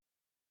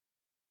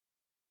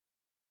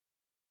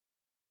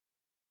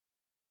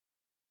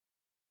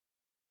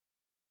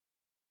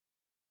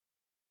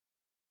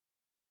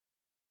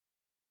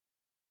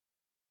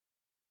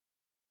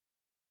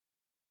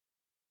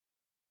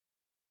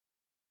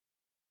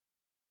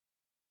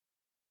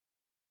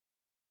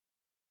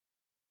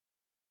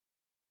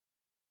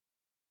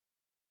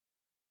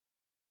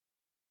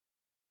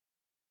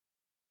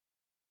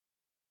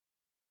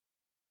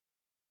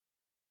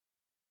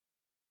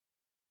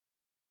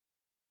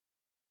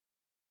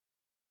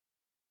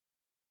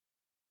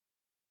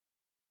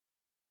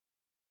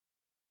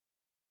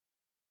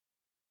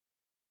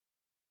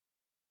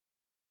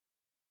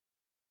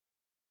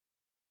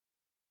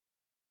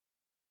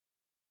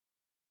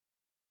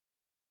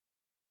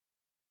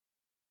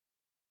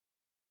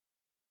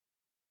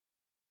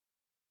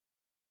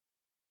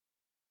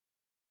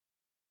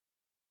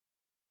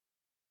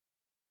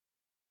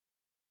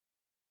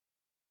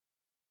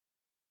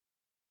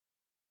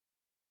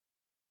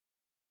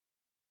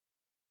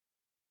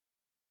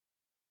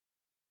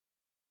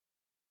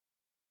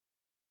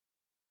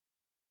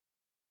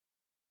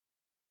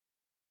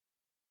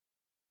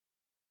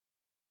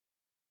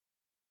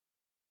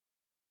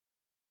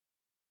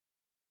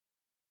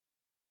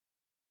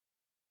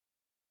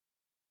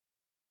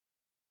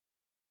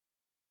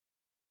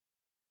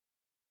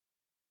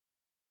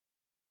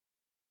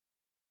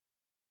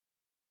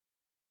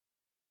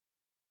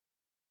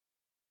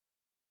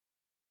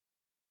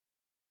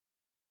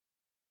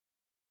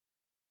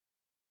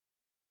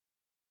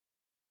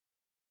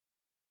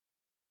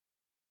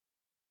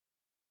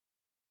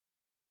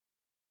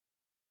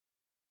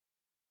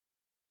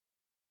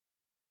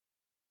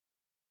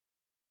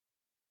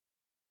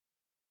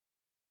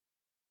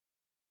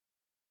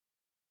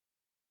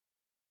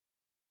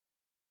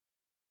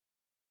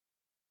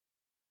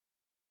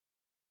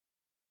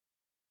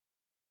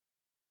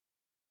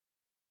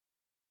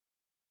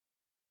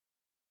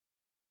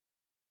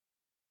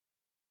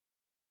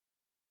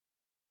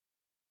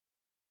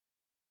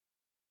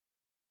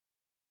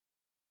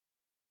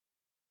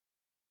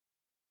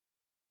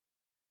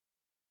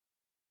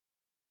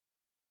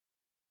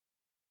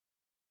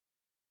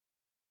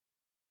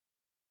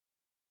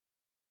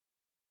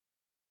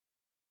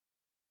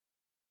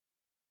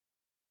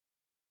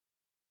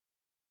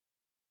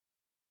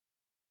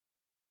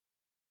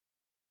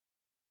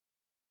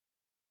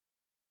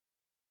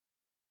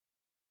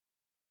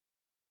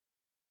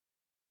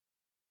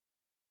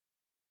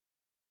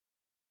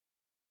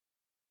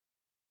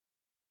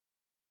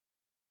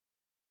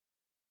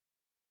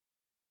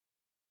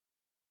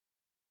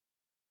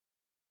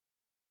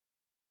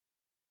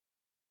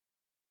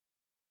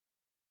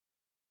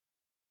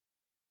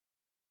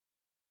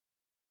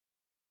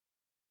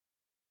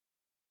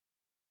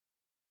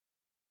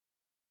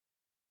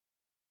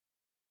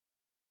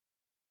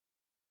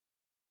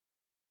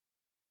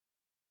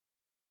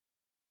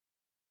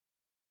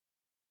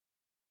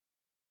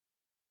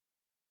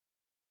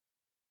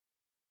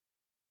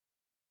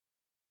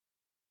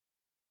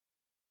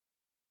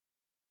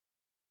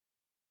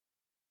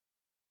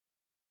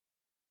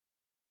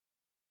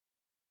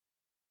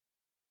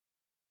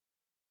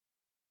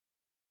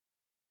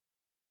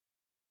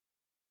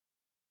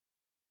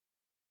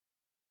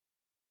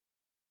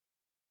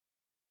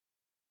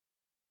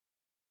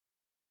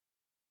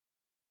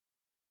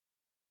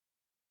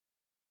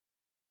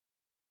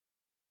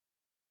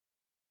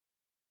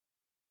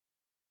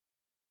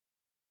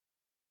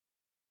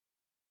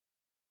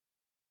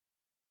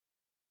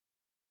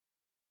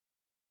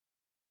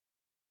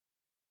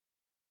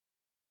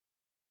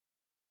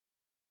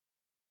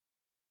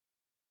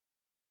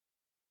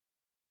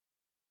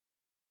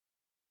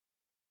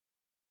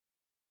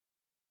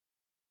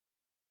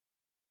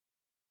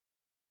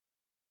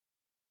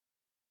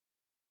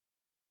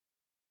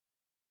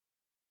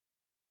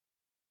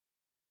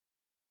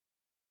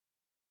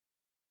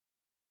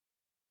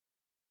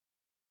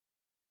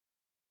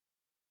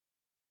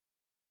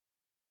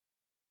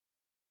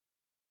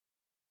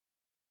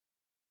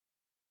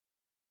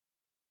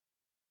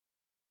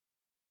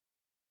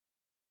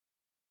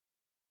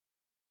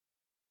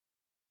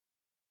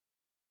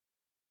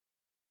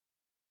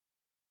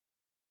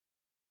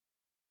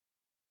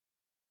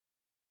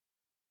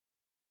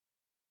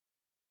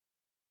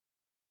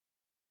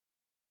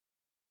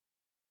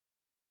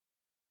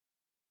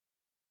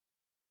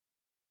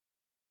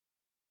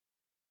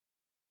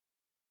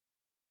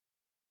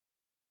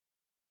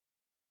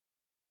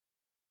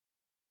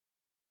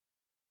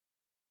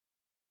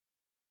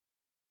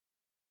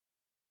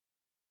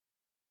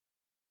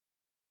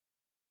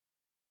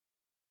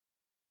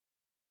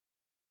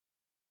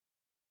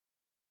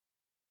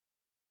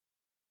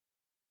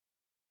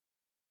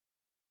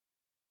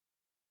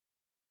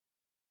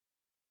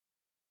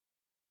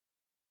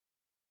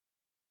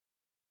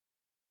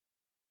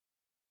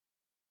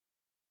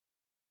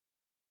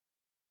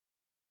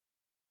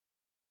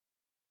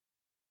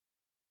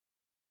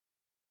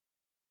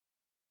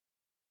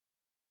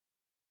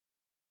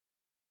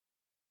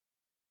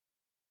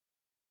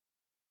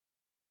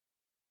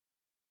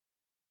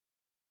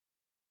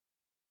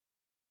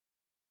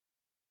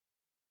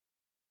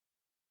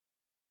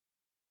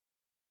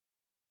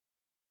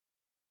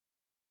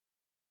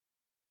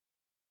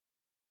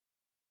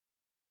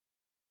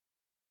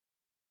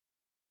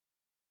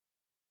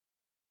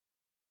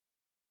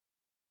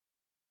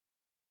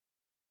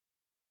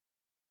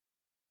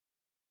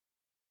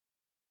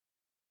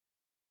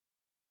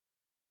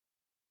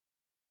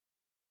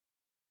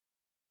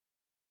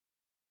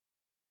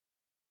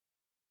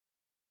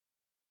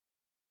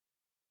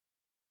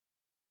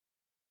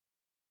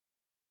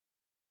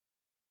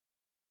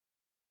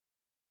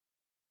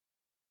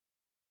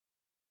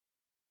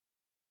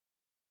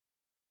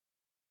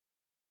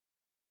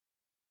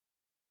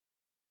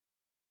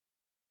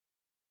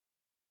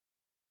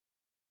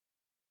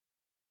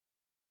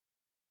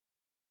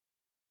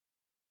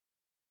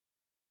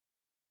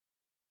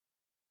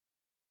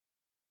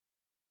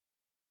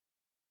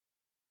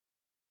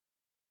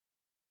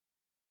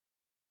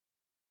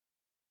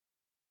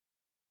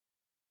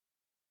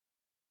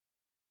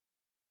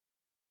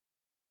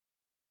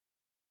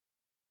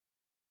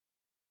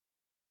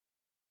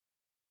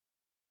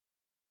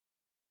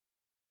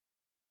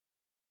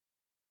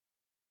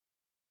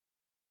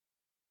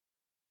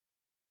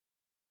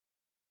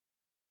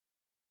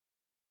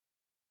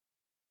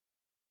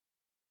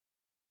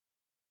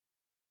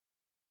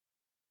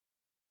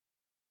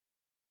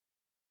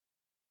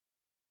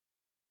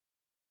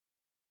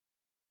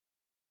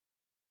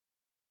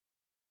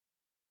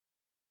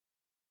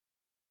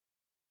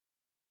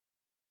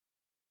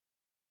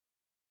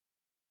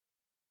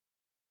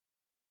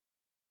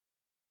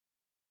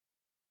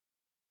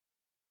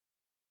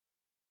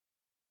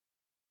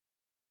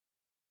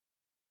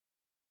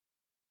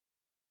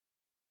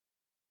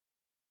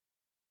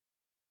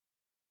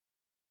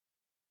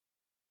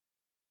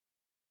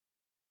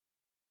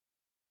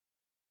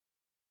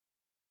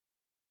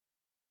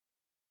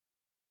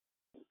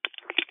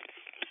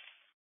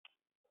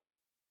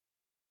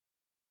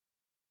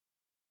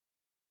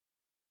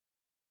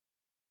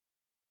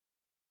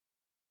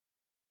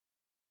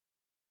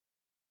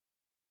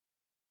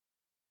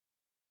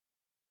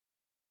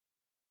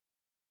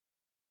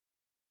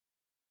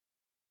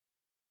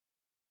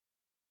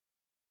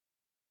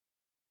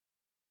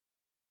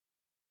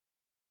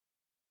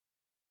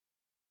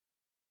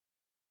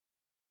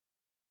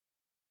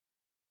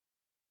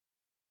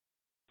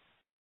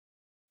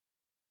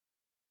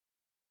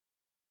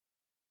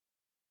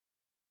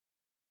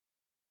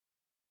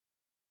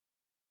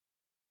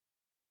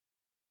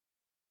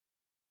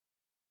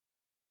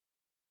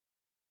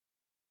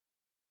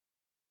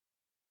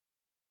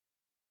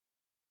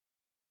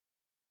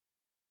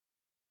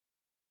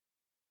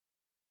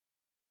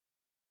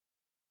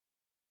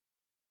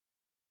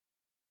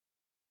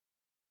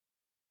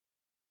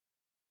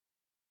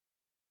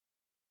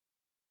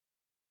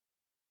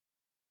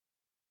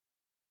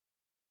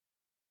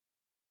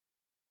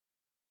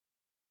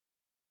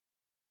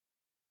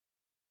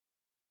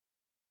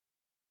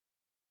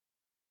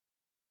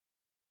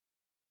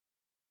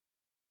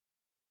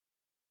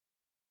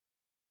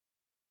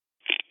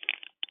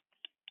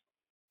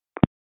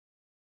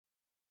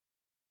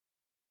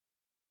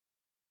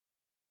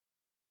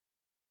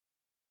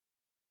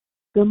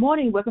Good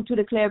morning. Welcome to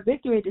Declare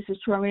Victory. This is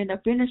Troy,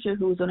 the finisher,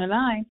 who's on the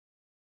line.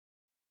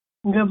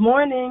 Good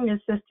morning.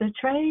 It's Sister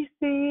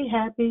Tracy.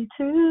 Happy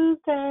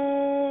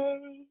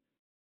Tuesday.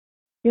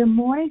 Good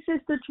morning,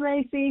 Sister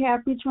Tracy.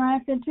 Happy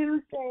Triumphant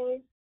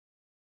Tuesday.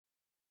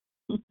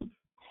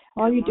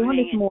 How are you doing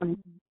this morning?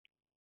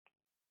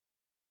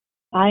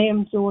 I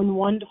am doing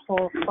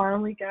wonderful.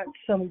 Finally got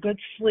some good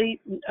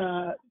sleep.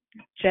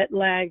 Jet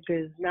lag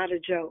is not a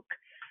joke.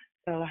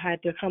 So I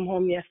had to come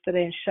home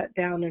yesterday and shut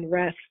down and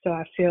rest. So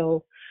I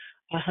feel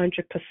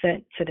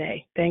 100%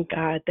 today. Thank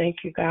God.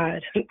 Thank you,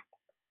 God.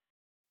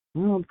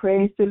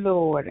 Praise the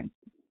Lord.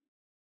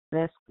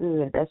 That's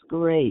good. That's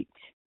great.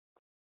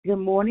 Good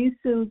morning,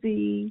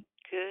 Susie.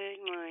 Good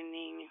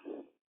morning.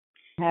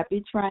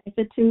 Happy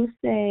Triumphant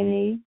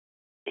Tuesday.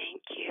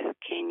 Thank you.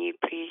 Can you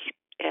please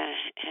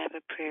have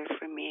a prayer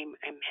for me?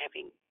 I'm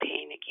having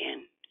pain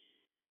again.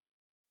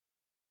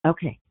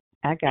 Okay,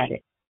 I got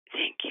it.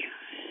 Thank you.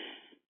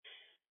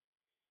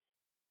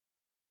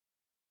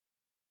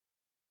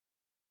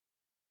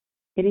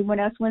 Anyone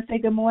else want to say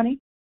good morning?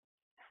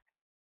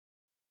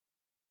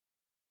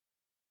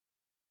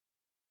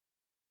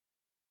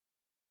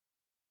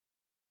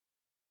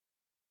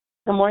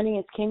 Good morning.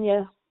 It's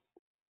Kenya.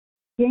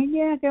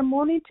 Kenya, good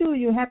morning to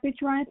you. Happy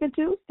Triumphant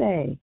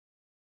Tuesday.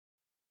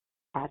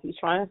 Happy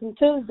Triumphant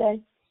Tuesday.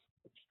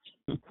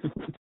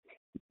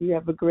 You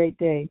have a great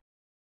day.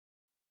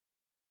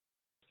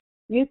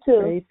 You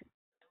too.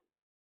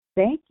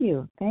 Thank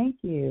you. Thank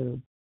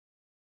you.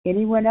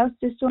 Anyone else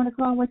just join the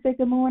call and say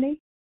good morning?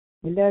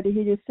 We'd love to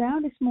hear your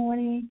sound this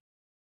morning.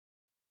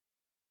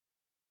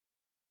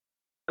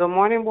 Good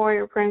morning,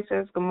 Warrior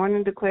Princess. Good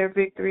morning, Declare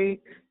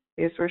Victory.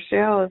 It's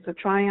Rochelle. It's a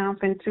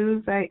Triumphant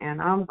Tuesday,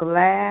 and I'm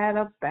glad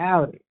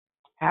about it.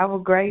 Have a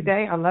great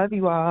day. I love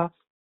you all.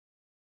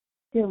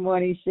 Good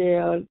morning,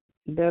 Cheryl.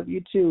 Love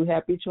you too.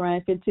 Happy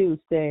Triumphant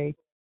Tuesday.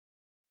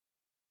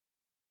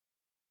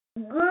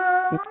 Good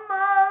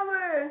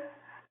morning,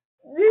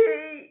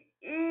 the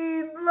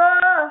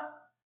evil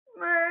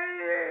man.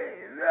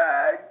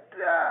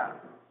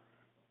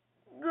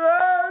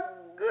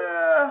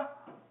 Good,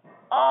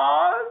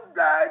 all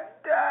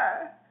that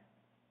time.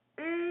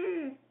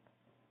 He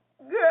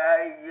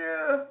got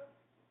you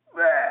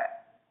back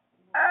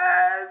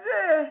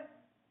as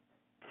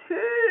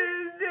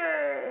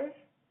Tuesday.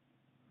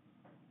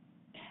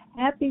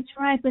 Happy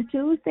Triumphant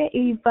Tuesday,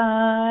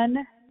 Yvonne.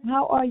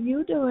 How are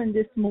you doing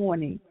this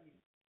morning?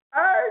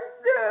 I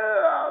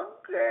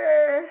do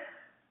okay.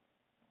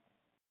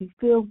 You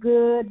feel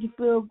good? You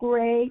feel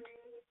great?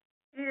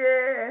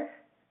 Yeah.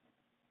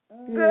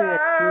 Good.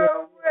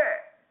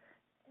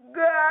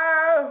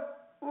 Go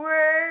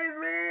with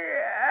me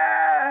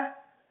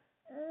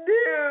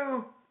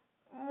new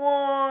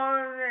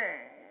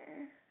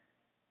morning.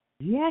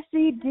 Yes,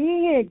 he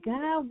did.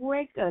 God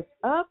wake us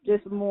up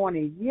this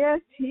morning.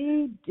 Yes,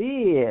 he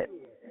did.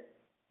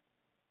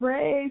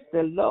 Praise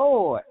the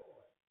Lord.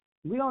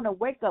 We're on a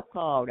wake-up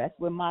call. That's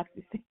what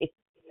Moxie said.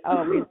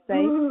 Always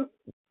say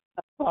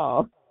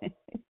call.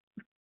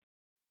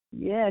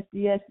 Yes.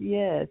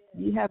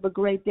 You have a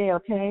great day,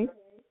 okay?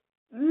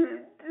 You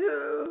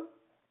too.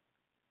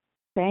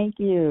 Thank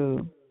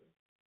you.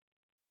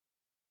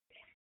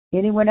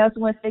 Anyone else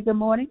want to say good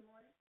morning?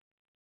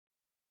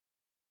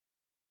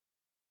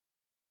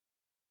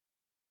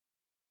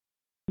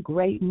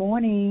 Great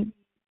morning.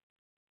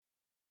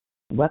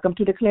 Welcome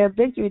to Declare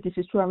Victory. This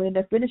is Troy,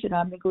 the finisher.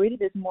 I'm the greeter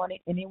this morning.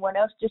 Anyone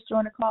else just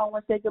join the call and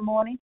want to say good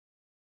morning?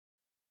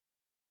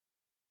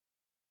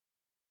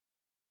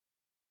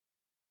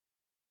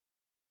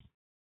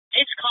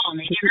 This call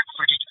may be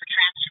recorded for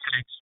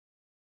transcripts.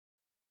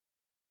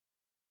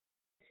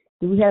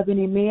 Do we have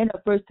any men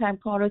or first-time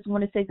callers who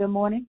want to say good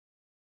morning?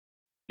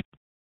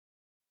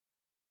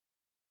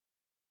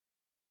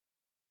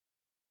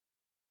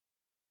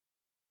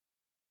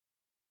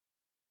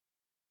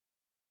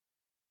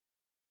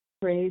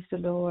 Praise the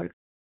Lord.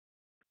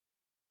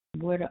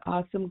 What an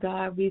awesome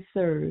God we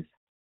serve.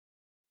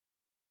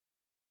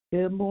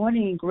 Good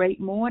morning.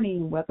 Great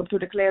morning. Welcome to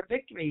Declare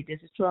Victory. This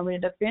is Troy,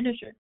 the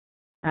finisher.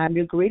 I'm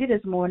your greeter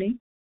this morning.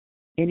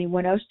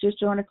 Anyone else just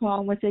join the call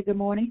and want to say good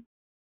morning?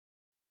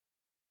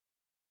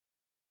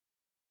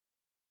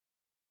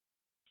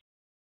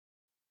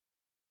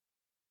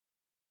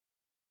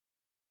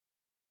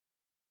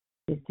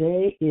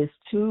 Today is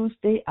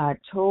Tuesday,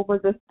 October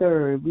the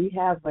 3rd. We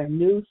have a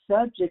new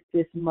subject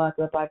this month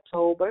of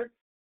October,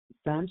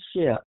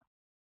 Sonship.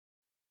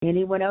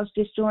 Anyone else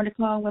just join the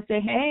call and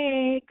say,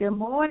 hey, good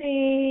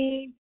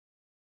morning.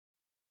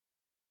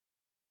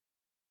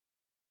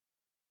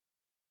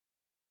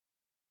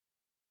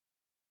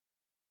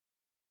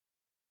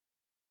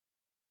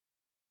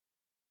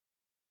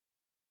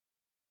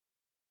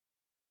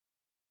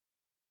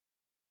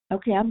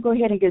 Okay, I'm going to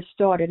go ahead and get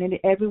started. And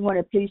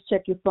everyone, please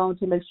check your phone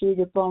to make sure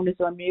your phone is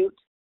on mute.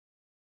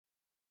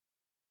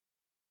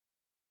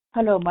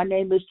 Hello, my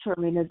name is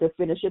Charlene, the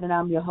finisher, and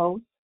I'm your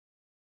host.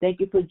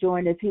 Thank you for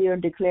joining us here on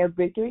Declare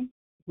Victory.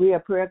 We are a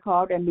prayer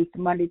call that meets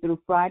Monday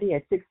through Friday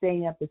at 6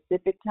 a.m.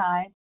 Pacific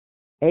Time,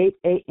 8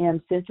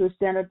 a.m. Central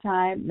Standard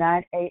Time,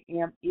 9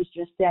 a.m.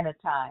 Eastern Standard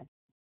Time,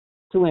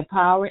 to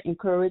empower,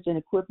 encourage, and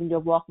equip in your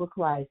walk with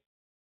Christ.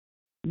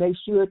 Make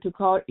sure to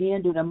call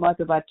in during the month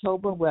of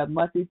October. We have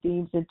monthly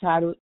themes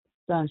entitled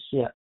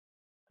Sonship,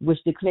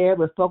 which declare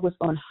will focus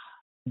on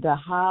the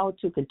how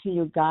to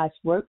continue God's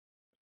work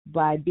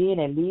by being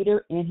a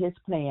leader in His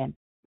plan.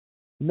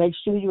 Make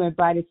sure you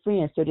invite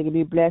friends so they can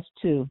be blessed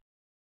too.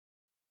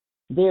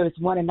 There is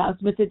one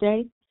announcement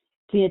today.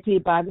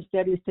 TNT Bible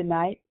Study is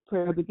tonight.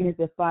 Prayer begins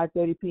at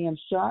 5:30 p.m.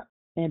 sharp,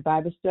 and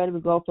Bible study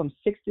will go from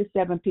 6 to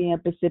 7 p.m.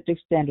 Pacific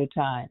Standard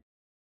Time.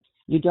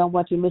 You don't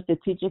want to miss the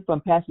teaching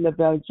from Pastor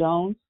Lavelle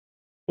Jones.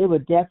 It will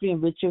definitely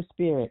enrich your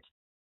spirit.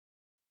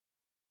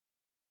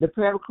 The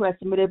prayer request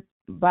submitted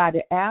by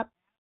the app,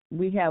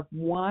 we have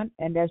one,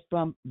 and that's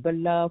from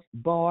beloved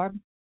Barb.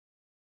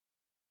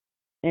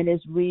 And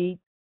it's read,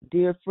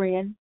 dear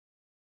friend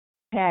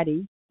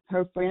Patty,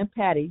 her friend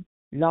Patty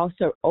lost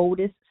her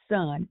oldest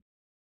son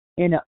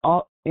in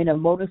a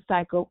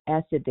motorcycle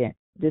accident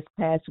this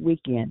past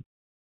weekend.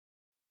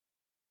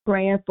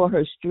 Praying for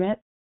her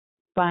strength,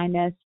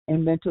 finance,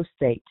 and mental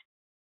state.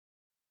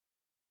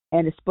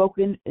 And the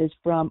spoken is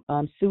from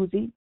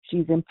Susie.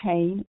 She's in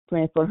pain,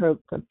 praying for her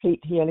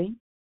complete healing.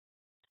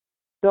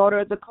 Daughter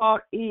of the call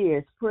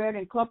is prayer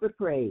and corporate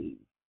praise.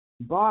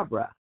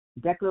 Barbara.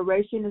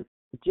 Declaration,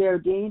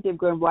 Geraldine. Then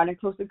going right and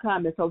close to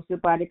comments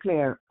hosted by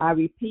Declare. I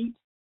repeat,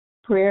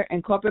 prayer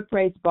and corporate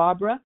praise,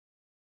 Barbara.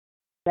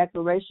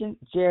 Declaration,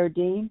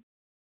 Geraldine.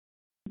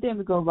 Then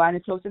we go right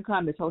and close to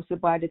comments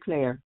hosted by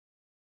Declare.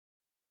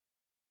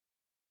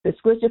 The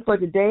scripture for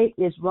today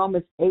is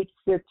Romans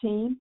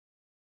 8:15.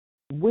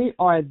 We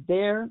are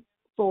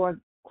therefore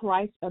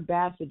Christ's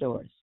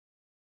ambassadors,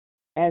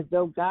 as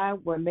though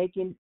God were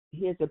making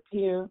His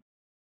appear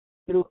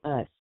through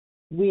us.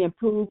 We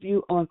improve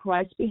you on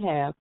Christ's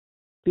behalf.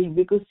 Be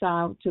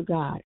reconciled to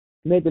God.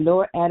 May the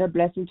Lord add a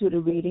blessing to the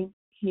reading,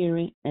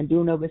 hearing, and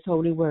doing of His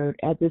holy word.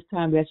 At this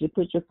time, we ask you to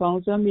put your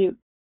phones on mute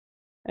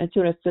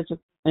until it's such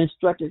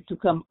instructed to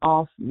come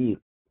off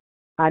mute.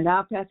 I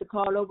now pass the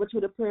call over to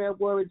the prayer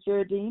warrior,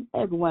 Geraldine.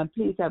 Everyone,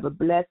 please have a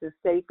blessed,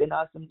 safe, and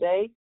awesome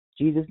day.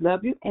 Jesus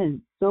loves you,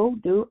 and so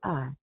do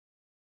I.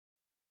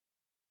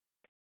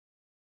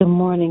 Good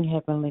morning,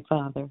 Heavenly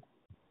Father.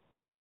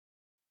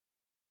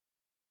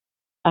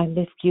 I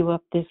lift you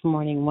up this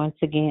morning once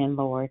again,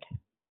 Lord,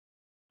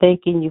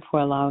 thanking you for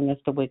allowing us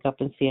to wake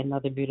up and see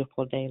another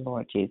beautiful day,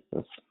 Lord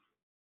Jesus.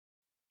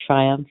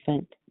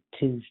 Triumphant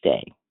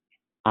Tuesday,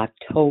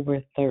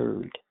 October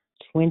 3rd,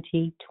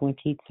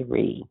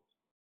 2023.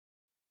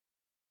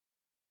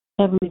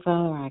 Heavenly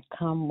Father, I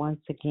come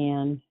once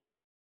again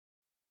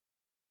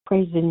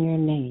praising your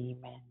name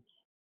and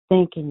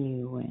thanking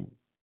you and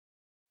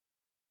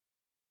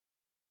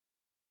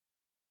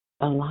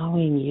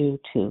allowing you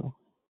to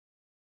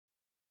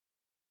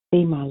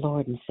be my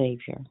Lord and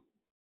Savior.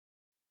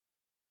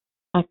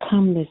 I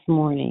come this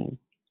morning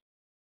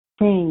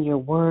praying your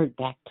word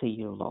back to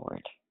you,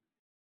 Lord.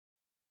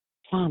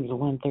 Psalms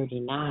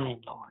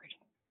 139, Lord.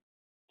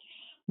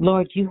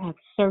 Lord, you have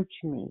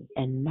searched me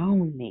and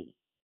known me.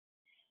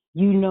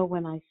 You know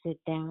when I sit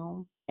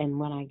down and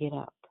when I get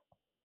up.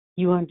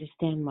 You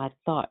understand my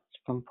thoughts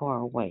from far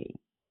away.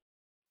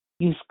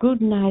 You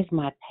scrutinize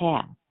my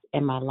path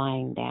and my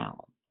lying down,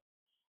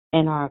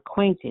 and are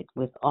acquainted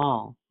with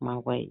all my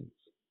ways.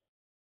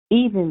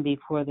 Even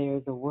before there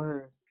is a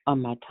word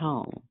on my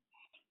tongue,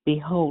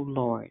 behold,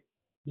 Lord,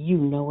 you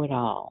know it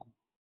all.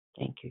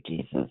 Thank you,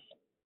 Jesus.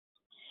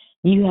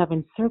 You have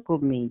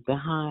encircled me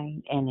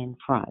behind and in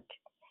front,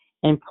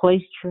 and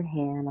placed your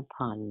hand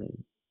upon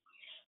me.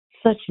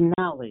 Such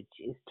knowledge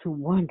is too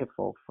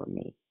wonderful for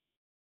me.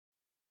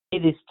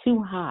 It is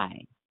too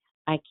high.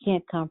 I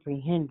can't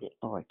comprehend it,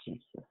 Lord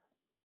Jesus.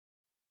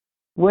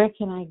 Where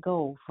can I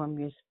go from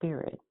your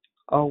spirit,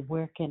 or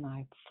where can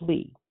I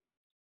flee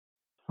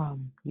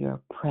from your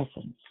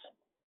presence?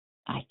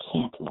 I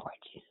can't, Lord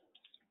Jesus.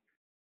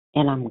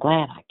 And I'm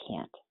glad I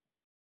can't.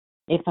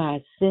 If I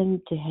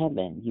ascend to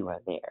heaven, you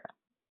are there.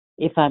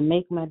 If I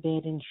make my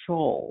bed in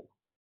Sheol,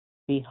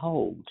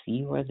 behold,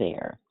 you are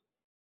there.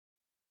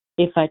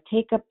 If I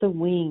take up the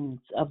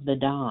wings of the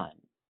dawn,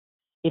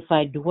 if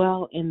I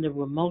dwell in the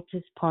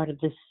remotest part of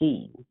the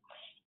sea,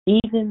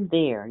 even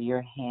there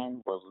your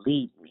hand will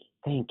lead me.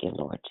 Thank you,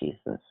 Lord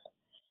Jesus.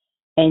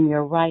 And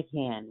your right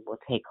hand will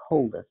take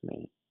hold of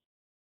me.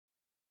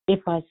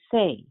 If I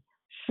say,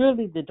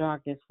 surely the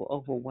darkness will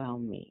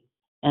overwhelm me,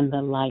 and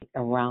the light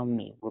around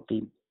me will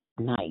be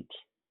night.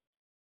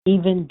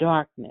 Even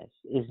darkness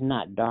is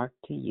not dark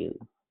to you,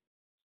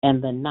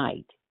 and the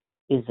night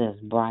is as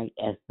bright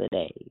as the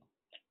day.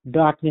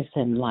 Darkness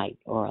and light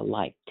are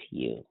alike to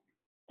you.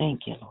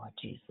 Thank you, Lord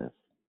Jesus.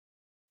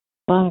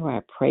 Father,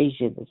 I praise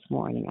you this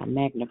morning. I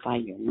magnify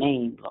your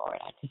name, Lord.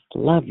 I just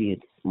love you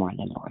this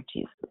morning, Lord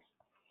Jesus.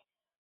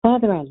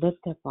 Father, I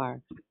lift up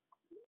our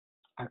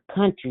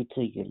country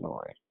to you,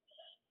 Lord,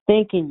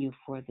 thanking you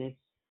for this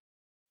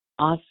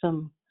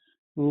awesome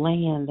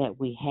land that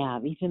we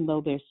have, even though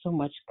there's so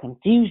much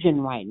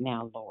confusion right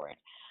now, Lord.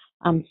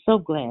 I'm so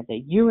glad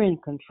that you're in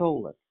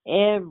control of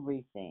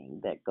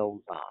everything that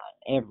goes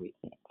on,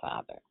 everything,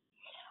 Father.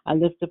 I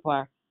lift up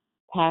our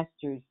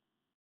pastors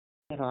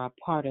that are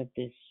a part of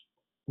this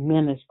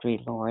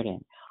ministry, Lord,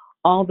 and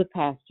all the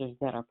pastors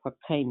that are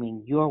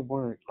proclaiming your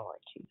word, Lord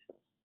Jesus.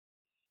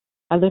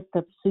 I lift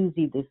up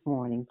Susie this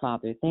morning,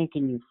 Father,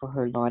 thanking you for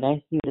her, Lord. I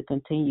ask you to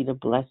continue to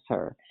bless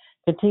her.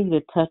 Continue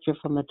to touch her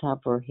from the top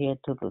of her head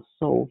to the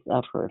soles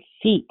of her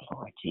feet,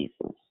 Lord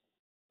Jesus.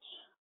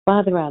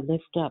 Father, I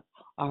lift up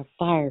our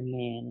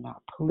firemen and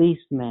our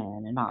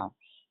policemen and our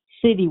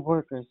city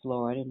workers,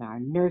 Lord, and our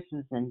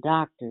nurses and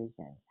doctors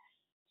and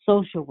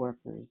social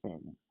workers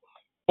and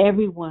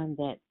everyone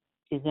that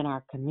is in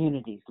our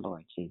communities,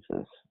 Lord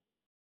Jesus.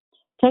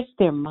 Touch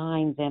their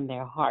minds and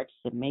their hearts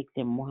to make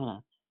them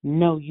want to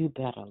know you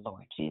better,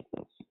 Lord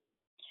Jesus.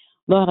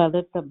 Lord, I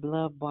lift up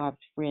Love Barb's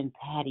friend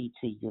Patty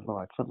to you,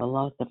 Lord, for the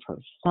loss of her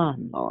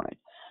son, Lord.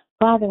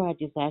 Father, I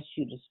just ask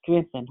you to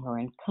strengthen her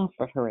and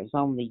comfort her as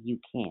only you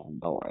can,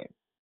 Lord.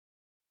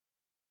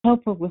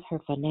 Help her with her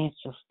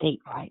financial state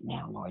right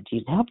now, Lord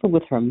Jesus. Help her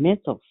with her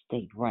mental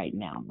state right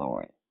now,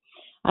 Lord.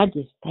 I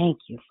just thank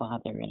you,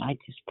 Father, and I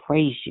just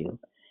praise you.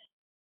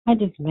 I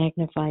just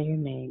magnify your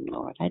name,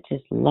 Lord. I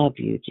just love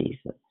you,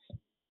 Jesus.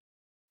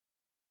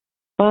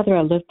 Father,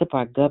 I lift up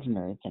our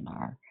governors and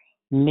our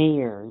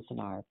mayors and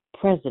our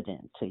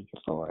president to you,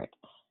 Lord.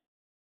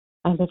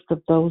 I lift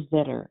up those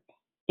that are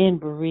in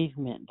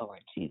bereavement,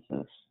 Lord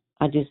Jesus.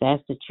 I just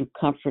ask that you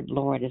comfort,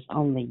 Lord, as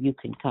only you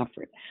can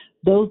comfort.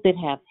 Those that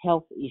have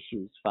health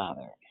issues,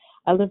 Father.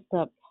 I lift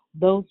up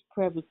those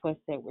prayer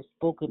requests that were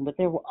spoken, but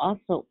there were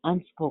also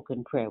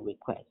unspoken prayer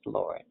requests,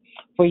 Lord.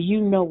 For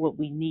you know what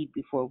we need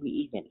before we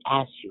even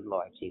ask you,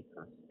 Lord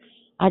Jesus.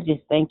 I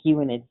just thank you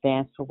in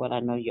advance for what I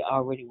know you're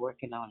already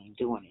working on and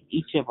doing in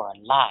each of our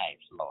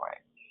lives, Lord.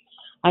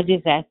 I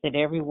just ask that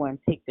everyone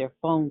take their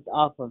phones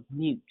off of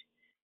mute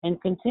and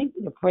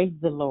continue to praise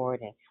the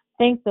Lord and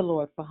thank the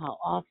Lord for how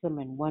awesome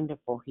and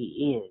wonderful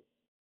He is.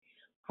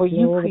 For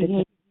you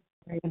created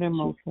the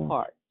innermost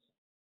parts.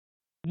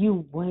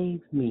 You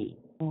wove me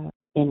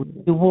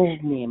and you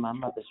wove me in my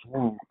mother's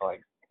womb, Lord.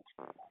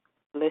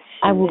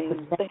 I will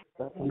protect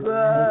us and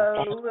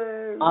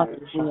awesome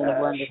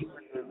and wonderful.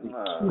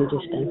 We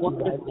just thank you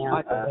right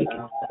now for waking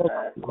us up.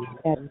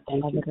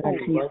 Thank you for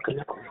working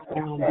us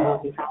around.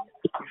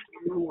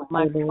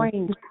 My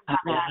brain is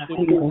not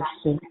getting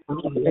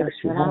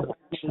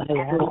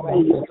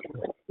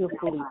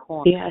skillfully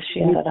formed.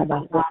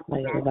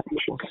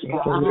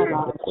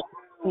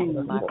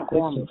 My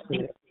form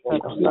we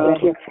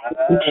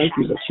thank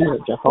you that you are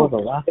Jehovah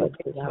Rapha.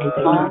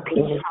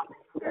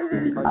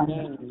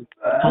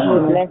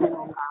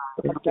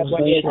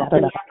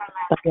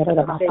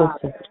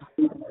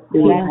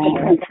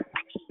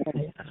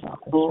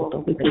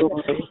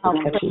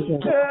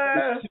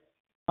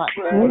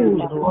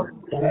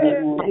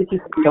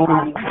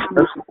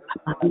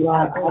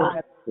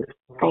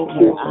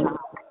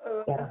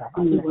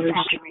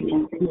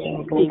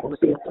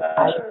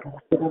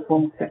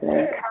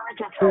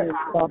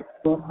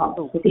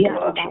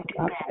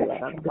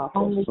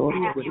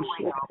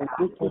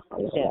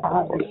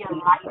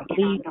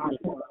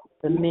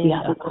 The men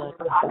of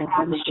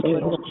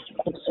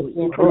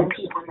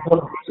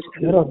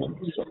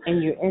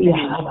and your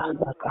enemies.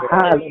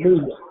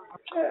 Hallelujah.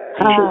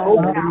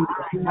 Hallelujah.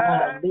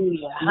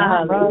 Hallelujah.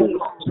 Hallelujah.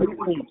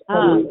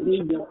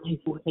 Hallelujah.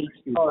 Thank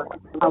you.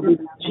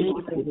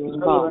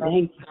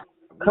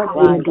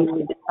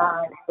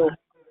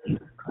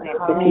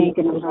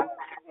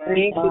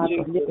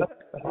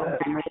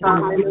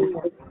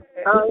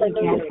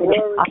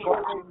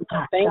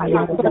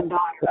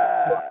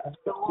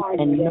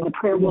 And no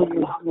prayer will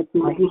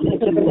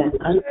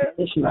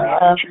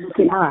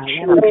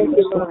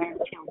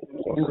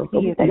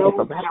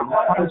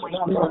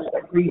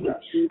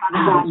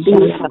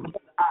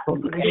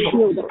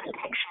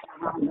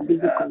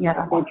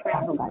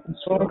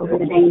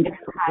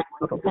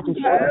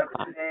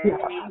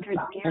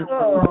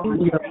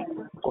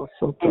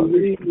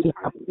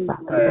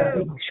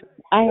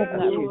I have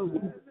not received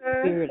the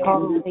spirit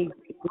of faith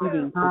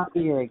leading to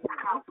fear,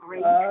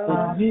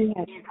 but you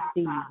have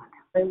received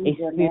a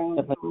spirit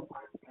of a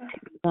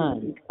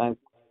son by which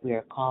we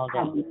are called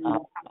out.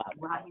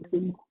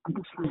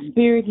 The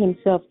Spirit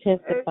Himself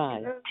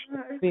testifies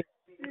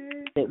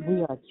that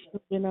we are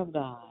children of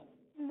God.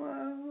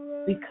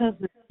 Because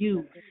of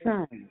you,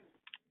 Son,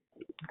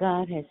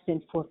 God has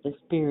sent forth the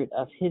Spirit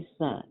of His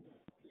Son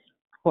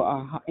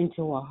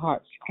into our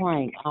hearts,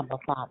 crying, Abba,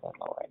 Father,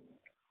 Lord.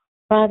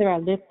 Father, I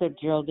lift up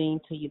Geraldine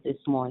to you this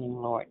morning,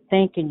 Lord,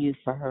 thanking you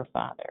for her,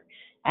 Father,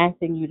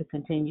 asking you to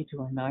continue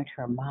to anoint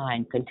her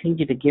mind,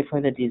 continue to give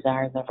her the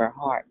desires of her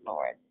heart,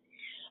 Lord.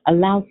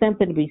 Allow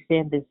something to be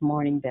said this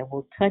morning that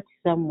will touch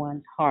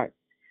someone's heart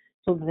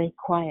so that they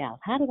cry out,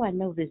 how do I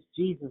know this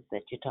Jesus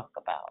that you talk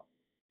about?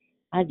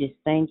 I just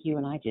thank you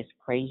and I just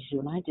praise you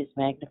and I just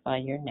magnify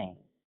your name.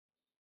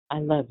 I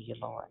love you,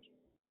 Lord.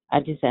 I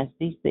just ask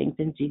these things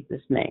in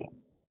Jesus' name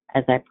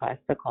as I pass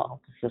the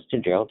call to Sister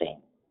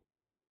Geraldine.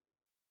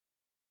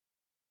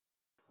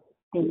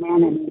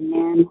 Amen and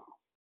amen.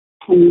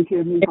 Can you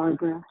hear me,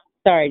 Barbara?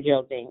 Sorry,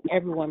 Geraldine.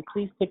 Everyone,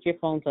 please put your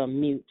phones on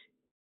mute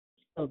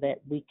so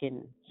that we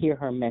can hear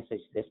her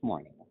message this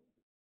morning.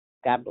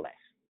 God bless.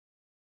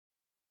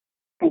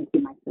 Thank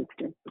you, my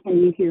sister.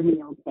 Can you hear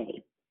me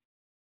okay?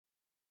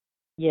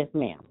 Yes,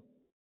 ma'am.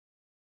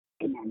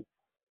 Amen.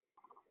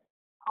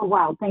 Oh,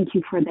 wow. Thank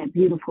you for that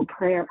beautiful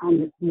prayer on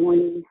this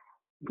morning.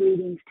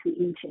 Greetings to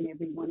each and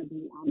every one of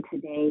you on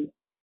today.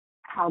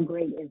 How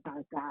great is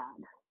our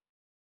God?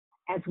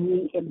 As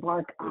we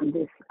embark on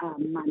this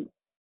month,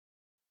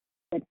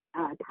 the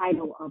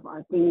title of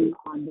our theme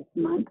on this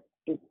month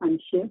is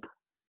Sonship.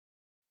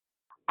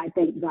 I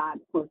thank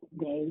God for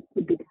today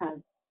because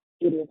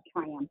it is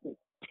Triumphant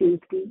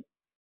Tuesday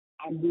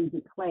and we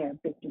declare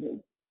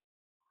victory.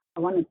 I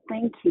want to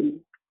thank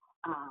you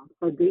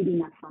for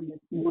greeting us on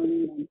this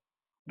morning and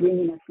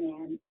bringing us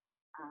in,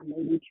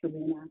 Lady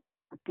Trina,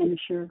 a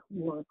finisher,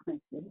 war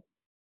princess.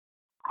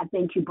 I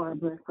thank you,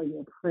 Barbara, for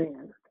your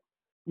prayers.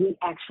 We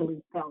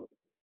actually felt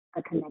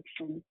a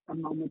connection the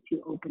moment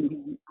you opened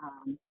in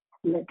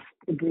lips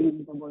to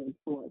bring the word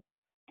forth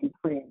in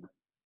prayer.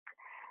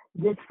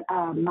 This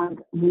month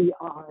we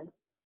are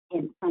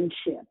in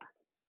sonship.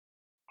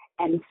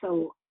 And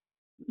so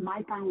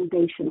my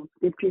foundational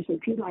scriptures,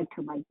 if you'd like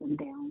to write them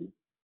down,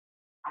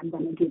 I'm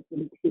going to give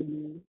them to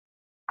you.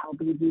 I'll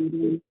be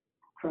reading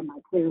from my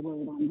clear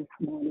word on this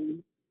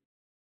morning,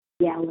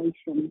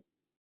 Galatians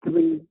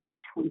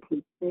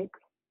 3:26,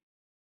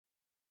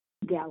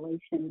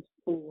 Galatians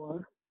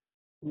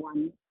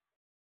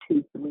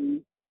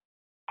 4:1-3,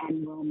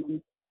 and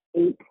Romans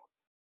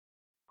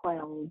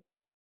 8:12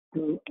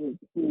 through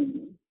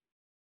 18.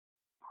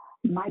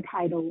 My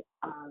title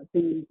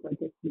theme for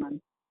this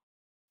month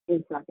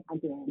is,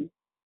 again,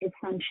 it's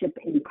Sonship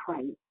in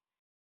Christ.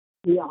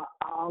 We are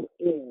all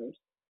heirs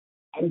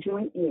and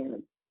joint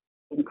heirs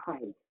in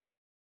Christ.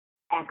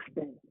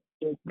 Access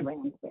is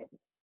granted.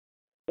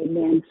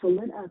 Amen. So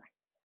let us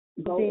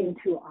go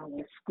into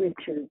our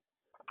scriptures.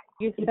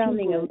 You're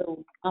sounding a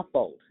little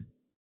muffled.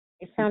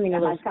 You're sounding a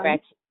little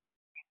scratchy.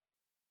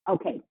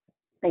 Okay.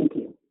 Thank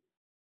you.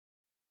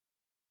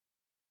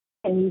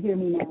 Can you hear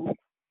me now?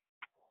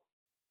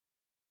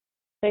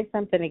 Say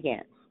something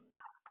again.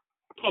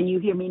 Can you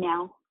hear me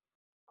now?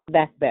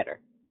 That's better.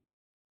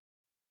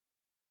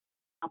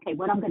 Okay,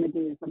 what I'm going to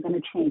do is I'm going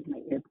to change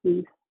my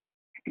earpiece.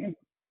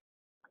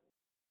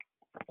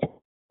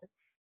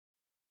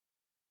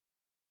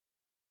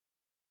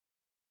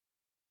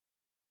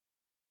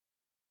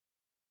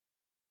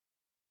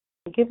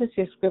 Give us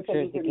your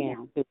scriptures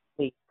again,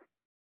 please.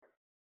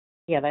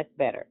 Yeah, that's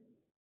better.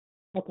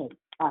 Okay,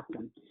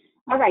 awesome.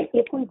 All right,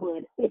 if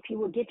you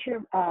would get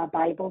your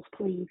Bibles,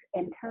 please,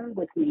 and turn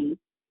with me.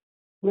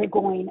 We're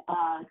going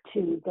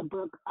to the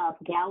book of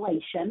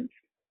Galatians.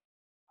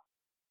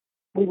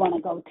 We want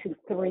to go to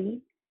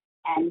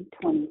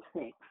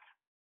 3:26.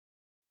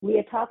 We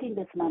are talking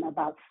this month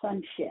about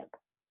sonship.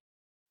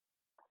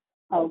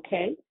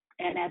 Okay,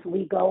 and as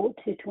we go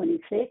to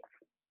 26,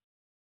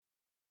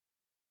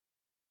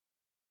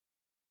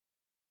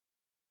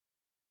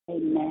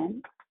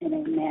 amen and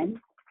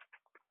amen.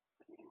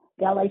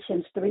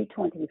 Galatians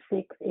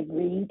 3:26, it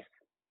reads,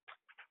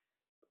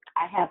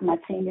 I have my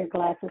senior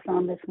glasses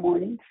on this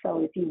morning, so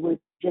if you would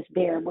just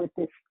bear with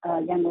this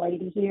young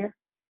lady here.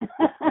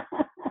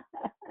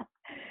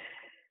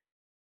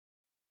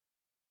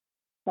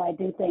 So I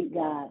do thank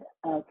God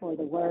for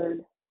the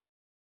word.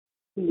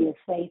 He is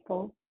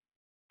faithful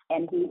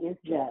and he is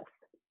just.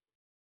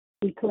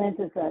 He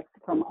cleanses us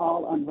from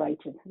all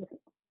unrighteousness.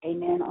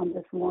 Amen on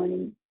this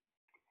morning.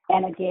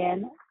 And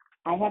again,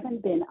 I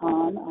haven't been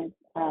on.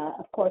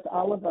 Of course,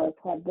 all of us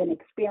have been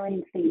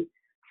experiencing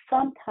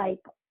some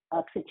type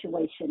of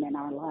situation in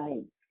our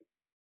lives.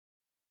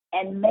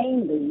 And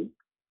mainly,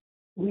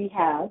 we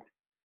have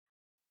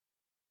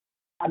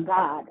a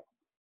God,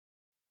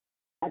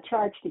 a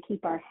charge to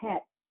keep our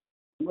hat,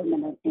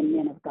 women and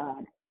men of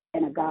God,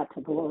 and a God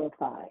to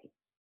glorify.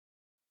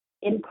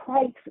 In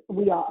Christ,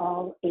 we are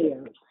all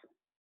heirs.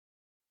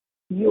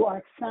 You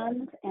are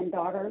sons and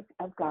daughters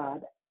of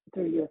God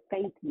through your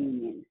faith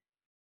union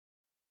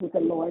with the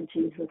Lord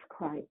Jesus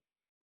Christ.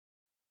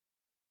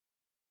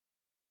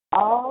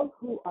 All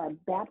who are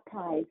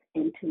baptized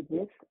into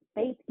this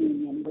faith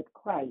union with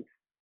Christ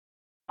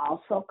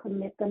also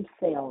commit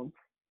themselves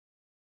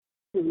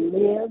to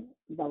live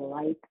the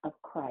life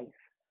of Christ.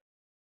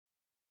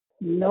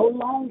 No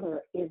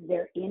longer is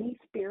there any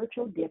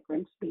spiritual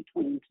difference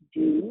between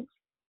Jews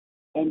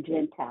and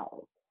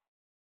Gentiles,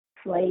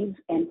 slaves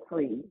and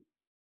free,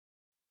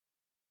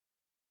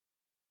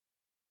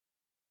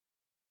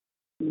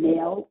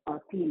 male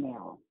or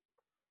female.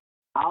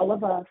 All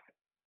of us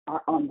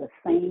are on the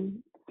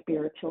same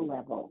spiritual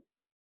level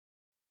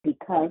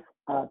because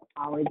of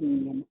our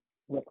union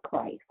with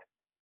Christ.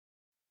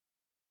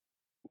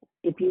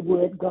 If you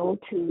would go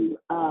to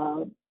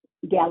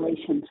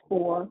Galatians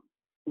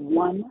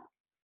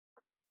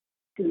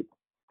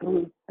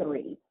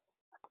 4:1-3.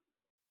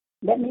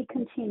 Let me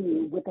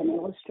continue with an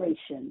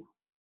illustration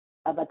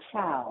of a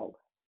child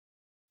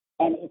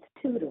and its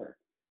tutor.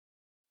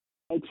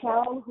 A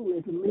child who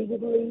is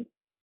legally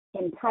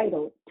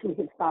entitled to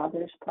his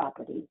father's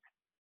property,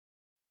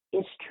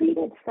 is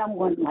treated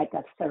someone like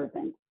a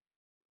servant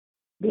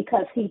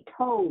because he's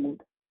told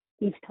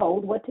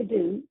what to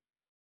do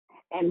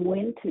and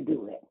when to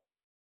do it.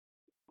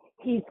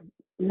 He's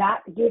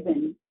not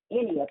given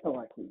any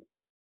authority,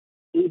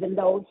 even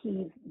though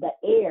he's the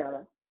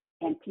heir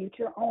and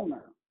future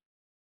owner.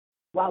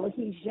 While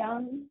he's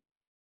young,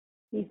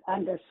 he's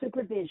under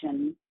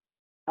supervision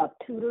of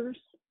tutors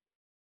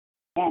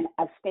and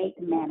estate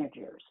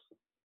managers.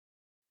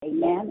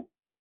 Amen.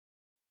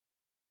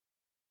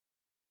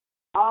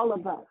 All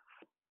of us,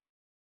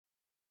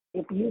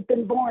 if you've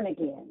been born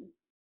again,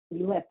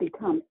 you have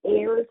become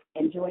heirs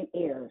and joint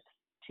heirs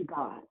to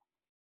God.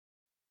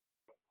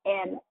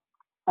 And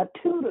a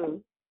tutor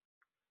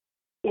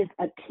is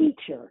a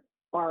teacher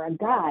or a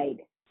guide,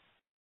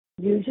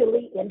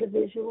 usually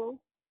individual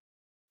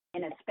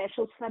in a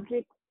special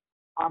subject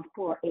or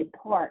for a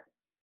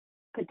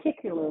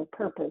particular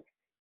purpose.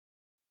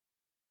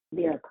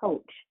 They're a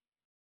coach.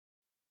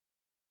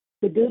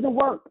 To do the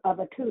work of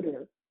a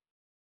tutor,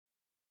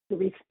 to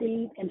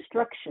receive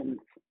instructions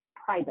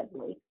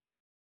privately.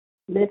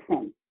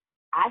 Listen,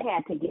 I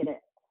had to get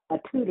a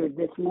tutor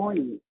this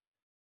morning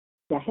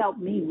to help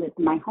me with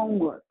my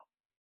homework.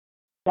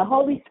 The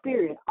Holy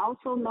Spirit,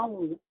 also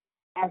known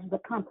as the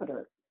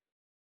Comforter,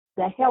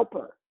 the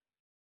Helper,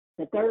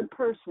 the third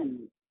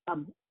person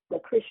of the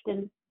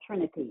Christian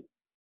Trinity,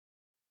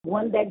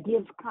 one that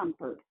gives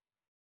comfort.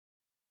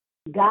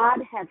 God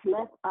has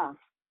left us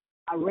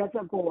a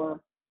reservoir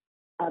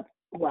of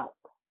wealth,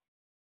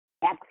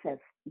 access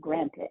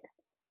granted.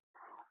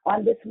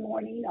 On this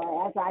morning,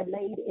 or as I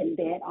laid in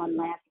bed on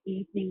last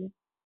evening,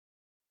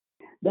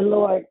 the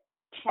Lord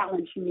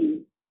challenged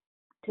me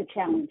to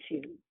challenge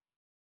you.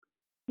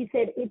 He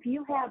said, if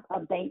you have a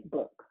bank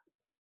book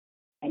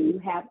and you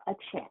have a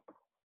check,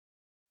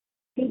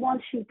 he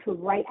wants you to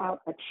write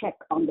out a check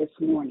on this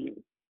morning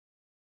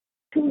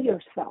to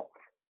yourself.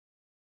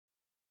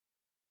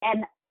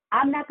 And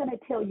I'm not going to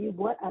tell you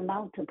what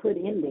amount to put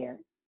in there.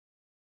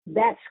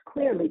 That's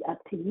clearly up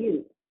to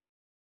you.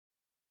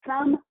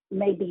 Some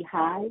may be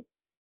high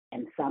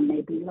and some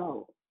may be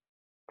low.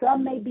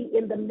 Some may be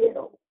in the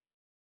middle.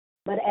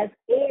 But as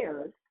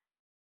heirs,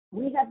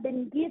 we have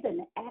been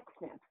given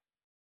access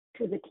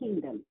to the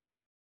kingdom.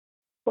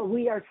 For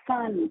we are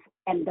sons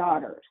and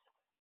daughters.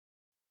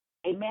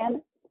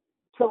 Amen.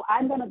 So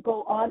I'm going to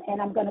go on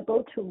and I'm going to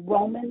go to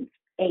Romans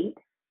 8.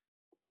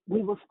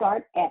 We will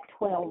start at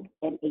 12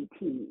 and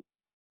 18.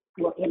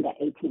 Well, in at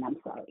 18, I'm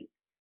sorry.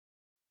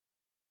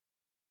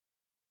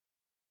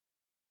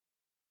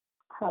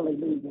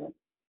 Hallelujah.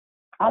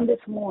 On this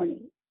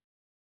morning,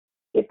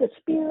 if the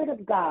Spirit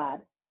of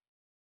God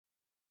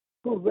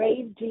who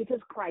raised Jesus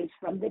Christ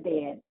from the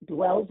dead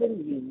dwells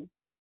in you,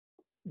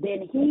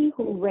 then he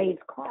who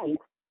raised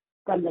Christ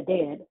from the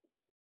dead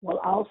will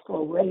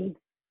also raise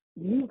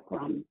you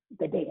from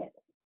the dead.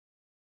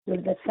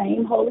 There's the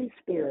same Holy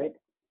Spirit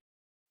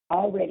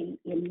already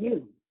in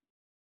you.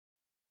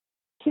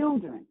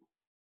 Children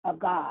of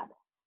God.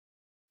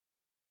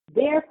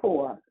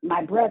 Therefore,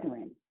 my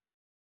brethren,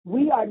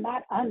 we are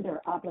not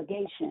under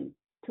obligation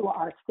to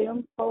our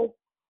sinful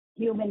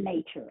human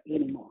nature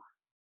anymore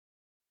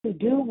to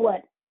do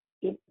what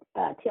it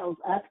tells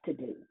us to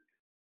do.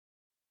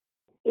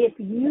 If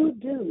you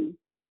do,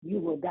 you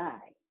will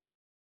die.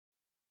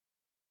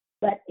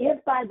 But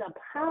if by the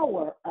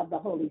power of the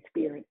Holy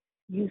Spirit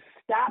you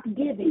stop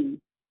giving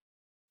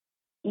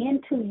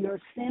into your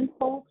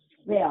sinful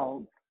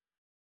selves,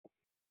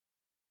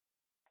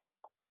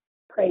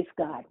 praise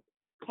God.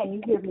 Can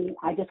you hear me?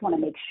 I just want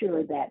to make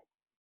sure that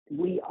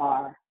we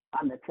are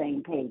on the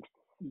same page.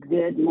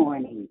 Good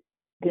morning.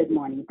 Good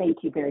morning.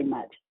 Thank you very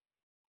much.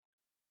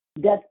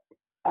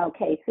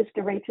 Okay,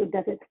 Sister Rachel,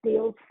 does it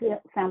still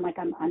sound like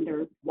I'm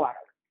underwater?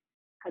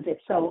 Because if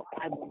so,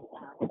 I will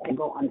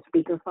go on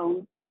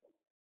speakerphone.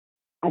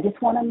 I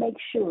just want to make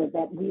sure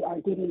that we are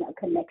getting a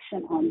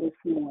connection on this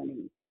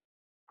morning.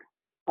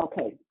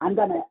 Okay, I'm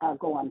going to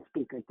go on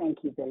speaker. Thank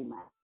you very much.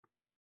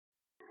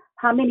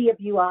 How many of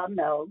you all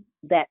know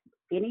that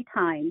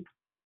anytime,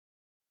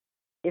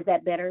 is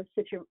that better,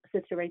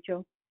 Sister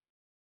Rachel?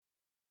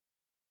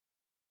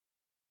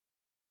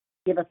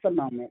 Give us a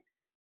moment.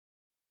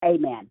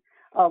 Amen.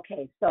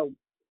 Okay, so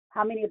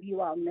how many of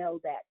you all know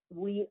that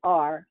we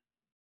are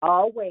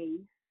always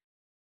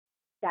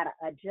got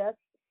to adjust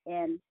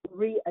and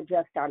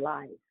readjust our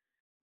lives,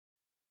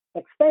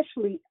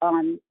 especially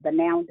on the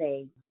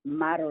nowadays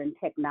modern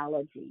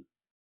technology.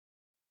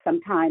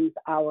 Sometimes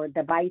our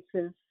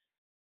devices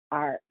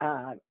are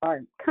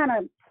kind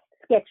of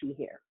sketchy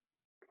here.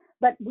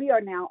 But we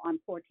are now on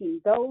 14.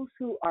 Those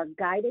who are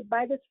guided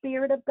by the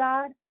Spirit of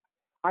God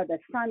are the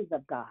sons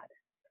of God.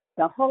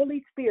 The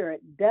Holy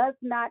Spirit does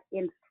not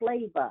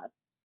enslave us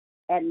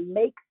and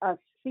make us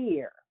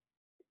fear,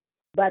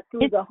 but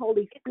through the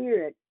Holy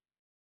Spirit,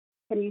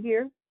 can you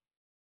hear?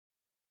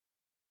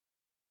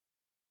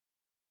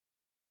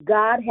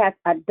 God has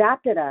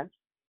adopted us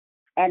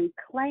and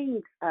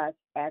claims us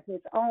as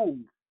his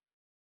own.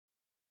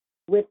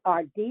 With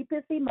our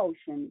deepest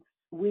emotions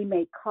we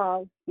may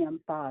call him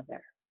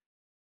Father.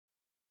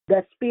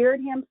 The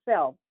Spirit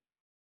himself,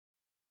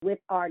 with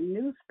our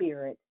new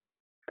spirit,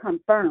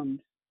 confirms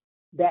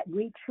that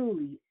we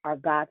truly are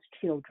God's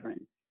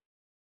children.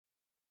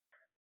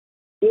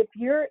 If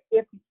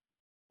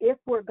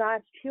we're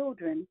God's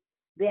children,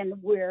 then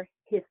we're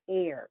his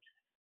heirs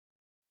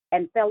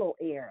and fellow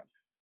heirs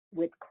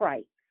with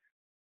Christ,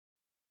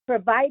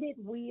 provided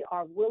we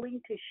are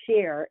willing to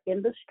share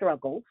in the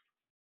struggles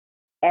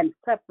and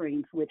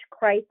sufferings which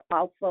Christ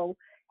also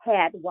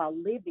had while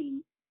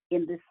living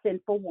in this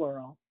sinful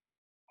world.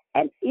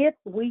 And if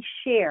we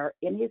share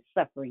in his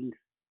sufferings,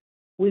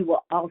 we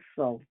will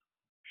also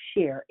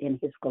share in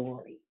his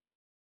glory.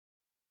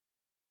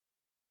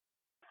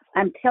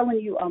 I'm telling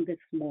you on this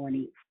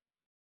morning,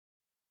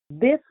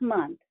 this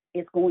month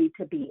is going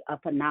to be a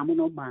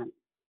phenomenal month.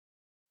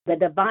 The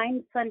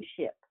divine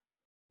sonship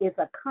is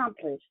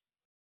accomplished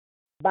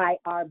by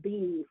our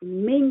being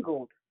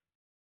mingled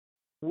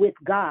with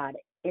God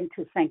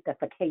into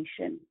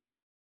sanctification.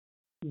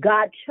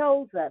 God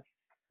chose us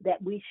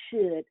that we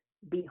should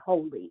be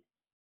holy.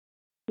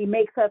 He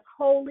makes us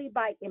holy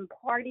by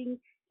imparting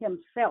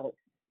himself,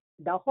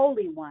 the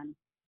Holy One,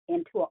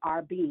 into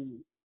our being.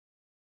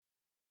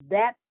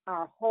 That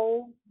our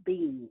whole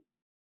being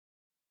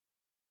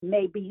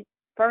may be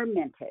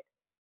fermented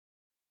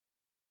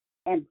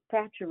and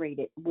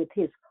saturated with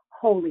his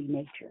holy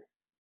nature.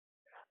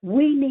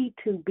 We need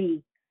to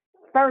be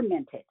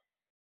fermented.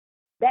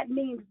 That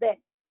means that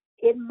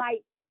it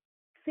might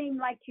seem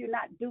like you're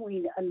not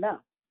doing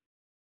enough,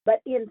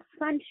 but in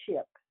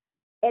sonship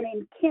and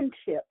in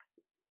kinship,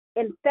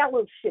 in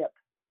fellowship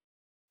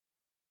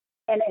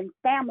and in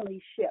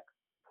familyship,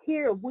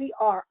 here we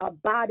are a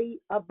body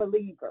of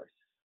believers.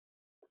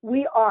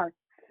 We are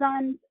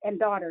sons and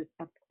daughters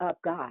of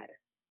God.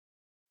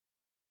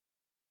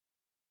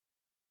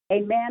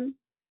 Amen.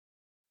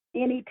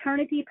 In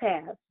eternity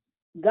past,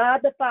 God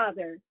the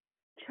Father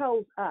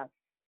chose us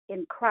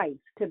in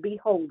Christ to be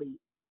holy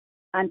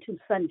unto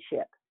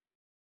sonship.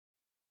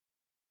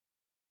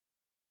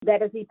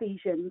 That is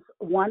Ephesians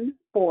 1,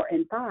 4,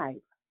 and 5.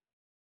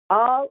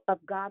 All of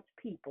God's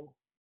people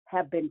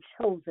have been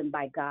chosen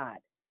by God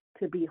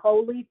to be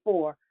holy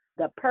for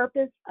the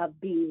purpose of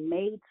being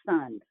made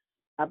sons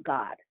of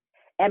God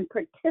and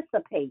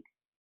participate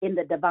in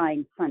the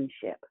divine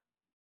sonship.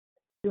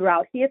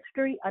 Throughout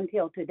history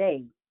until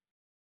today,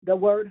 the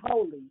word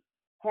holy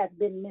has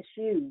been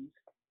misused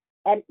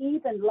and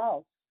even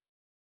lost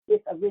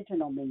its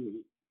original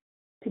meaning.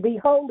 To be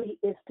holy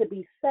is to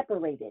be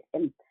separated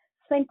and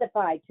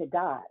sanctified to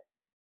God,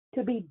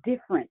 to be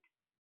different,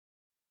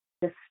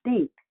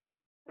 distinct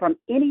from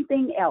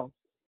anything else,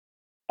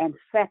 and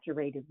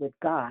saturated with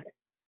God,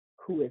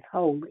 who is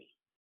holy.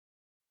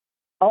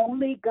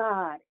 Only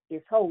God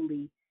is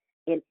holy,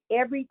 and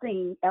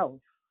everything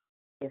else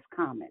is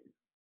common.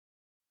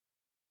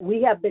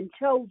 We have been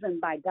chosen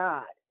by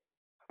God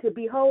to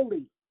be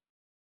holy,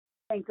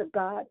 saints of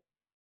God.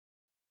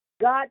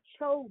 God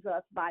chose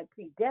us by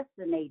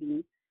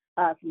predestinating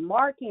us,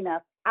 marking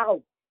us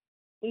out,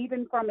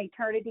 even from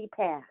eternity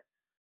past.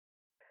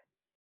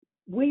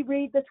 We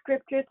read the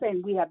scriptures,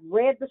 and we have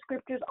read the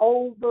scriptures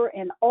over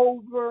and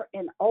over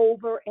and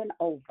over and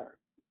over,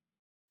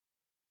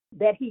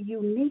 that he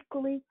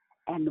uniquely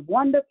and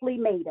wonderfully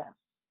made us.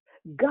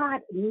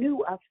 God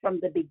knew us from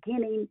the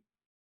beginning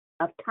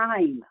of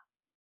time.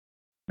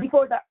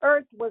 Before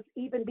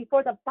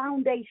the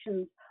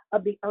foundations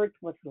of the earth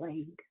was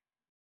laid.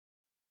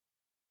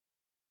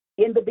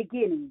 In the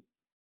beginning,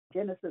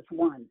 Genesis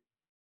 1,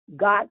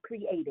 God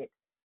created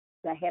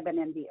the heaven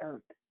and the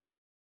earth.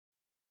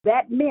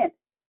 That meant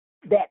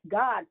that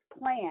God's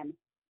plan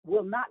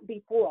will not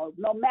be foiled,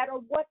 no matter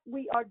what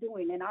we are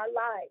doing in our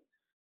lives.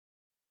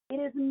 It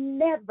is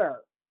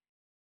never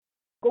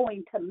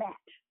going to match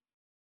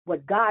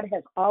what God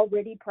has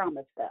already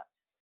promised us.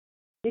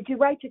 Did you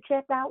write your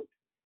check out?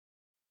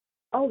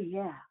 Oh,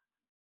 yeah.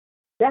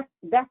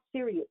 That's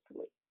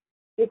seriously.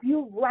 If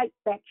you write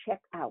that check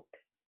out,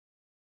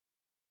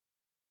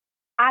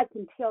 I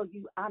can tell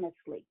you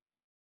honestly,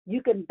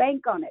 you can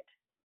bank on it,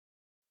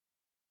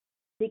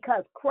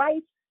 because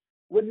Christ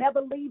will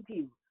never leave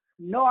you,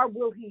 nor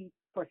will he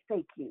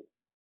forsake you.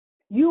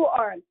 You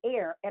are an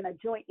heir and a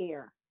joint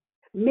heir.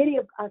 Many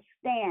of us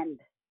stand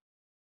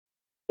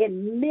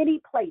in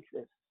many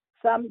places,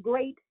 some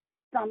great,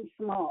 some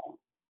small.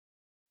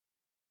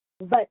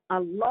 But a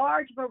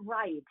large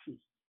variety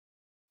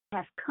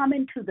has come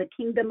into the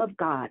kingdom of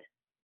God.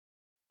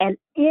 And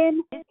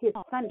in his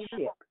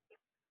sonship,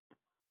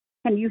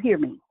 can you hear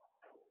me?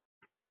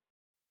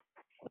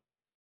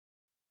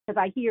 Because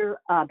I hear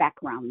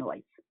background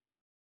noise.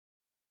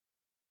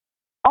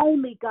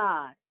 Only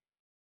God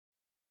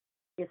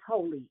is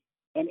holy,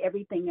 and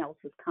everything else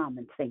is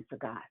common, saints of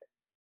God.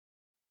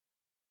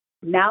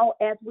 Now,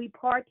 as we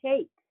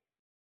partake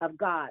of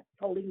God's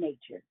holy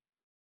nature,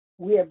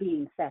 we are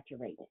being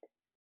saturated.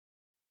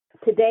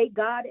 Today,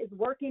 God is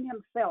working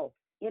himself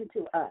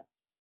into us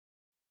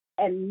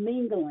and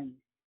mingling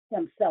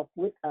himself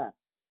with us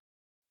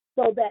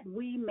so that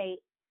we may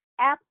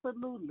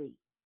absolutely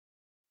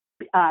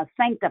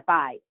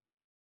sanctified,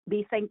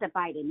 be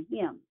sanctified in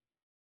Him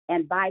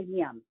and by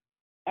Him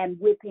and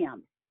with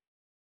Him.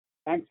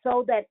 And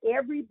so that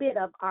every bit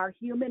of our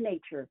human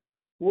nature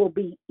will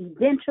be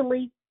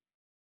eventually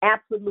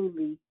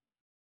absolutely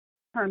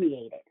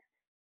permeated,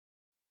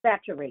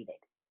 saturated,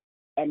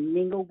 and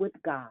mingle with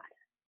God.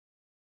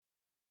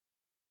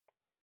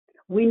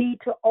 We need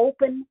to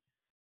open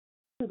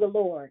to the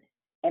Lord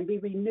and be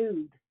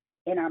renewed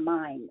in our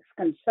minds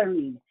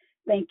concerning.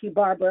 Thank you,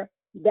 Barbara.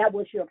 That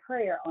was your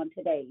prayer on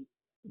today,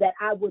 that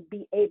I would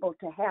be able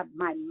to have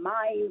my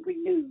mind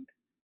renewed.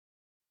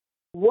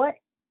 What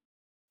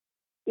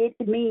it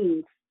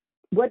means,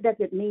 what does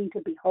it mean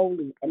to be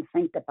holy and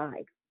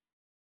sanctified?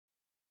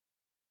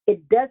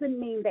 It doesn't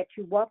mean that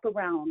you walk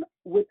around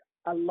with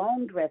a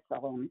long dress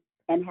on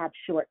and have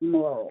short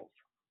morals.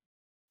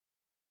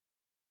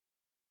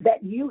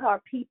 That you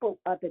are people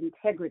of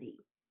integrity.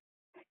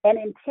 And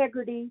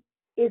integrity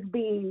is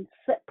being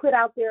put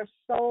out there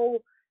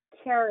so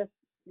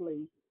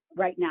carelessly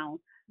right now.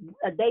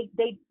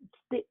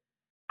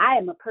 I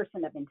am a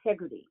person of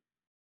integrity,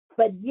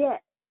 but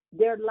yet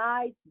their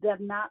lives do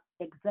not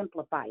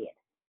exemplify it.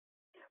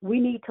 We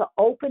need to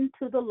open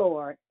to the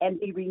Lord and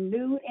be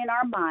renewed in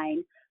our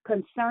mind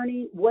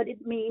concerning what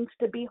it means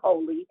to be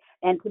holy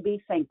and to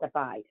be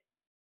sanctified.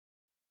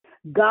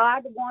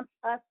 God wants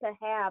us to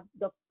have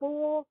the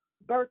full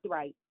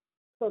birthright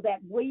so that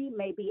we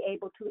may be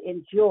able to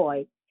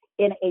enjoy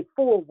in a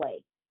full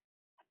way.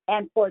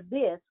 And for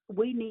this,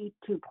 we need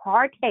to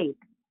partake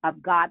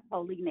of God's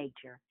holy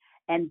nature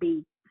and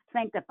be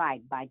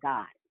sanctified by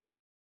God.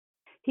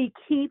 He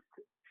keeps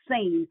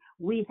saying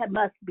we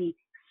must be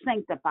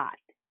sanctified.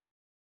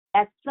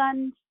 As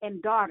sons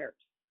and daughters,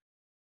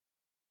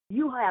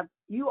 you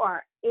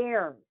are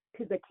heirs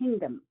to the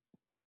kingdom.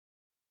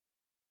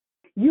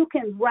 You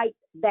can write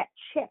that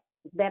check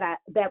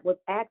that was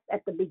asked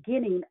at the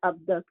beginning of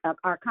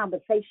our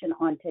conversation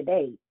on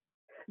today.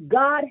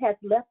 God has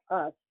left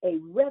us a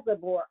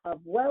reservoir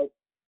of wealth,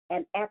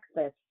 and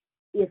access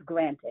is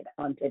granted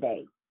on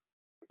today.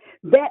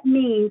 That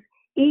means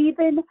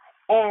even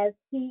as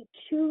He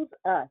chose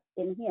us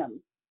in Him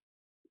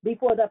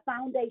before the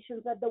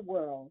foundations of the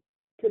world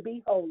to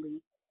be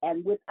holy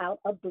and without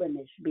a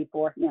blemish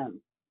before Him.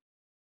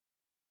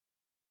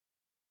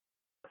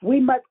 We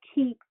must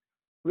keep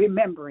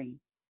remembering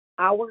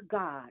our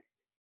God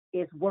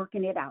is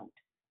working it out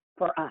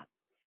for us.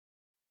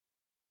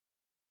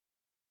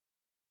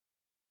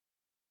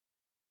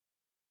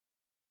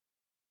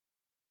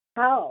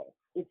 How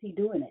is He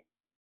doing it?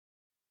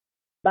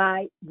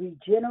 By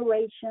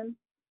regeneration,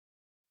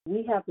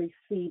 we have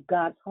received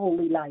God's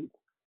holy life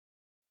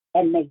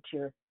and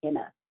nature in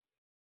us.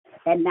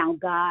 And now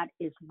God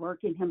is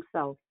working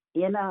Himself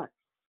in us.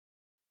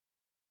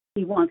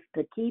 He wants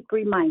to keep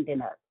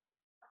reminding us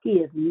He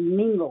is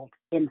mingled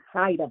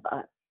inside of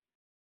us.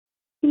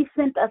 He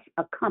sent us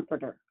a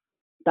comforter,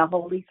 the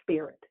Holy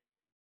Spirit.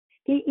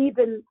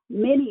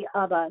 Many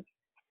of us,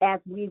 as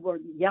we were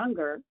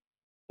younger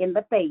in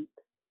the faith,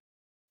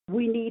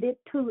 we needed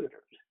tutors.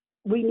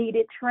 We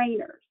needed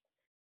trainers.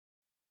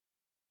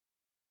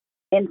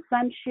 In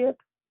sonship,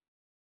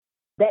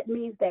 that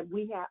means that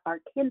we have our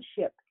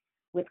kinship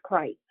with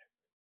Christ.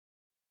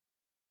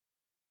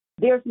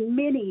 There's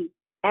many,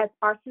 as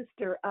our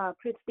sister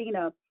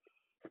Christina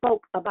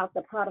spoke about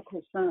the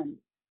prodigal son.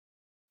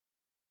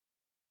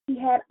 He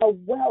had a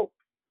wealth,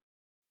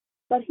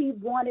 but he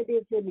wanted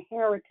his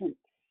inheritance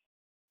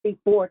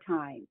before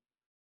time.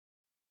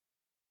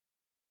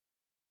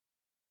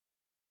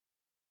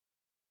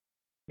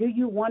 Do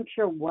you want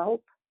your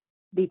wealth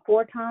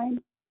before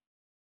time?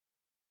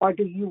 Or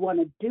do you want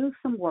to do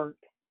some work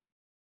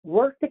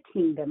the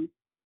kingdom,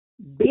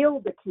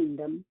 build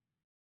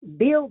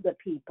the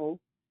people,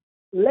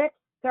 let's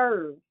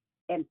serve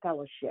and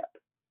fellowship?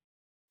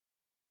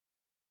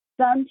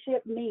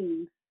 Sonship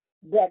means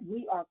that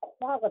we are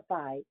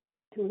qualified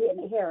to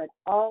inherit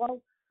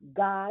all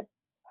God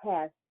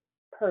has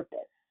purposed.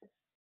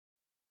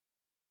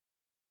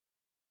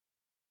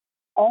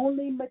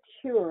 Only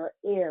mature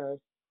heirs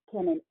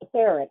can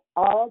inherit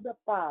all the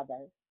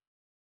Father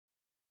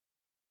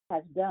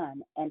has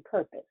done and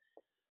purposed.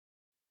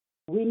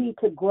 We need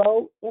to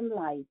grow in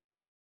life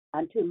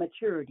unto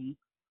maturity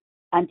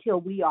until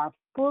we are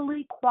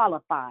fully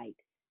qualified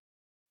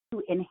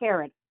to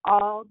inherit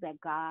all that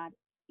God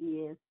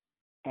is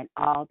and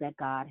all that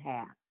God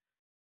has.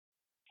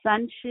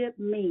 Sonship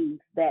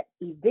means that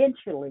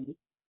eventually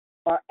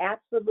or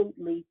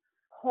absolutely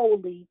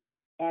holy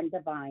and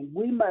divine.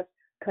 We must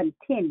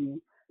continue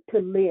to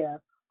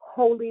live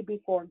holy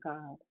before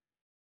God.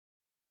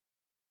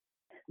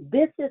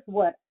 This is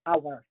what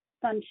our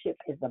sonship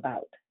is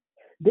about.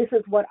 This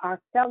is what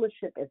our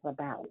fellowship is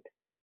about.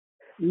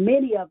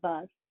 Many of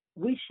us,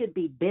 we should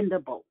be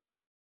bendable.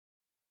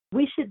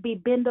 We should be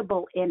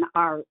bendable in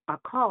our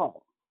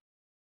call.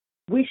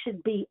 We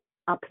should be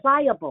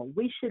pliable.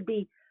 We should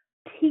be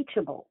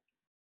teachable.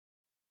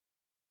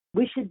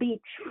 We should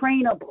be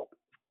trainable.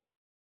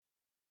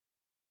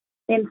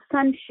 In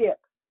sonship,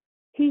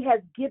 He has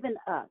given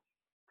us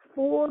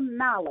full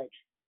knowledge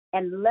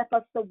and left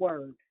us the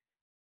word.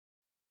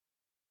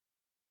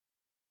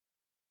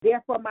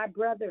 Therefore, my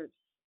brothers,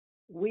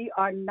 we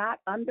are not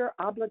under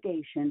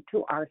obligation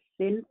to our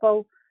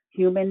sinful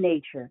human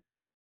nature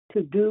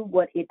to do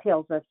what it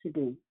tells us to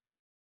do.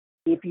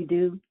 If you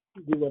do,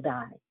 you will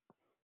die.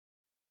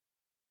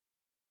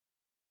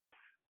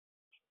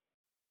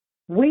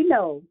 We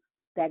know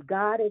that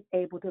God is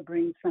able to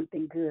bring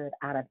something good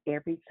out of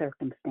every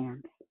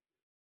circumstance.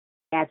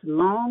 As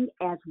long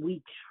as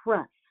we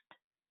trust,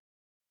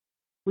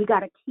 we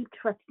got to keep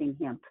trusting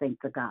Him, thanks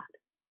to God,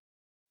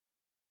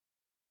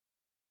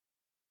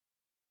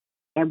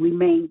 and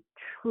remain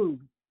true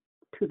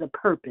to the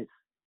purpose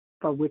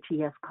for which He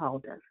has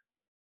called us.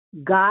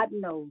 God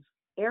knows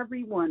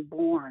everyone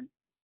born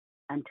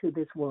unto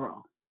this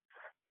world.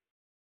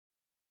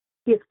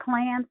 His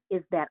plan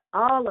is that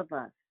all of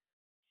us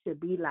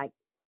should be like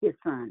His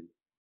Son.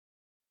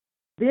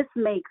 This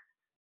makes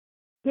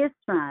His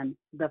Son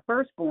the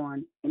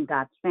firstborn in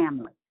God's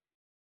family,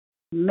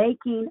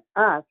 making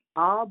us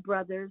all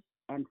brothers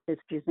and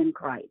sisters in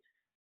Christ.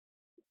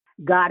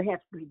 God has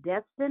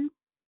predestined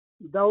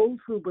those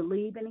who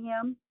believe in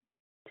Him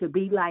to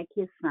be like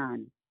His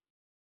Son.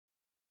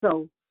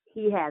 So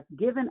He has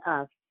given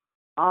us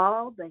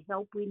all the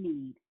help we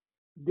need.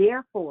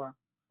 Therefore,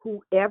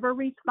 whoever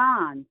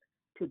responds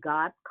to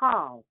God's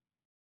call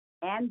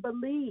and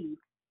believes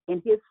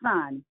in His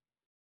Son,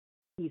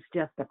 he's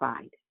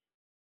justified.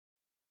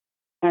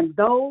 And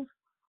those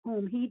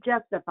whom He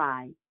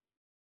justifies,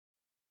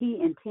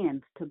 He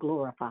intends to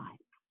glorify.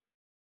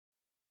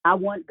 I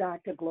want God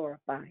to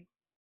glorify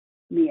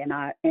me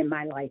in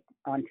my life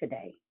on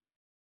today.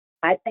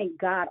 I thank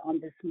God on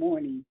this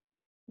morning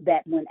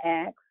that when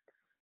asked,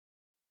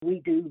 we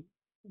do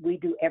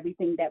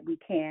everything that we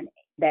can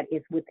that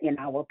is within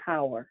our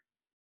power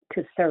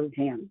to serve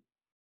Him.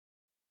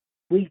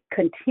 We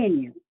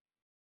continue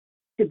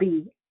to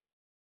be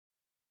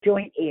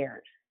joint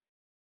heirs,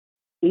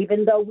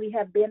 even though we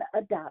have been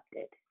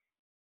adopted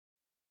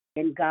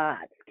in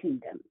God's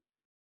kingdom.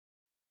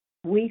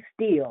 We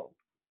still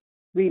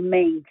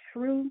remain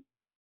true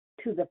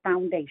to the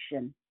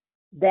foundation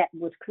that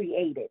was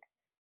created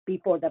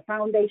before the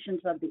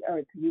foundations of the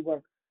earth you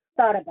were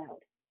thought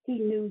about. He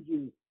knew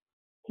you.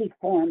 He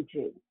formed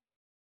you.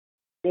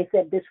 They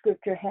said this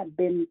scripture has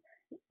been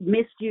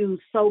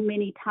misused so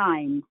many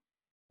times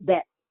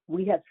that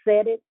we have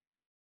said it,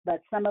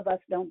 but some of us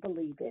don't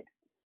believe it.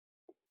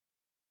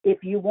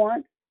 If you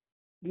want,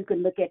 you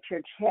can look at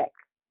your check.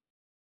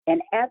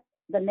 And at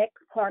the next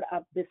part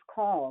of this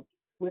call,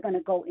 we're going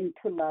to go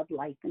into love,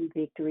 life, and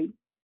victory.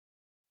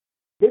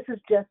 This is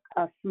just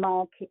a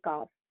small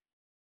kickoff.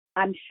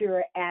 I'm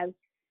sure as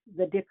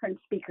the different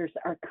speakers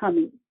are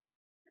coming,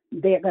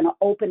 they're going to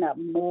open up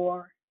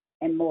more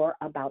and more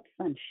about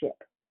sonship.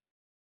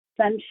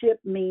 Sonship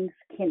means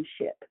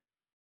kinship.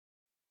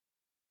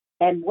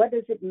 And what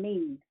does it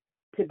mean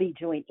to be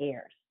joint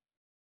heirs?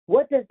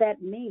 What does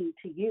that mean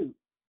to you?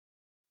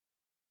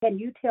 Can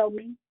you tell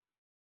me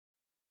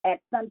at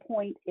some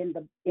point in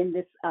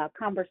this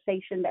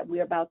conversation that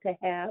we're about to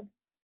have?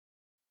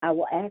 I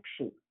will ask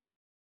you,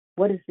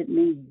 what does it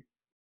mean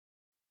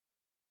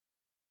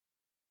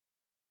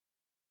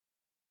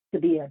to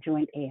be a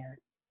joint heir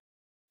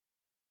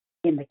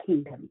in the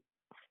kingdom?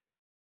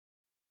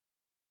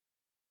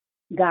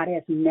 God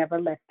has never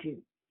left you.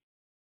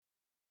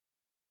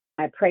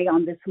 I pray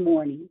on this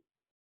morning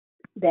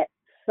that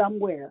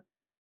somewhere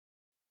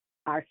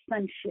our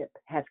sonship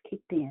has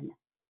kicked in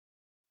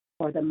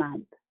for the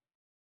month.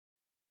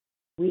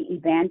 We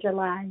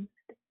evangelized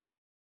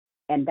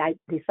and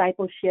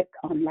discipleship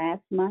on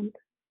last month,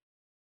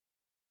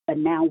 but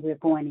now we're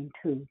going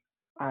into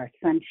our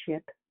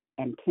sonship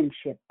and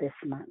kinship this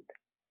month.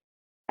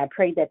 I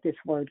pray that this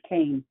word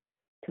came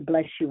to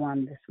bless you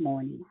on this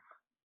morning.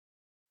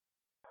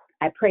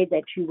 I pray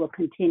that you will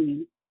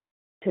continue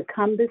to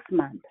come this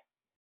month,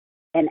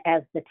 and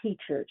as the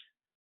teachers,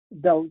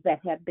 those that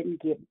have been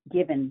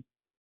given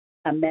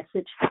a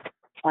message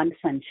on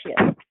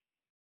sonship,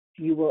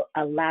 you will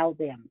allow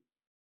them.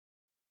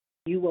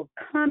 You will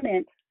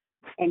comment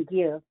and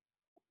give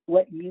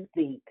what you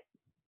think.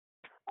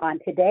 On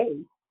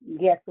today,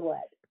 guess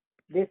what?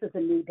 This is a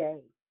new day,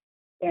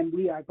 and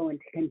we are going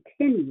to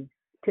continue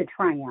to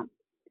triumph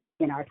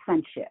in our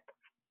sonship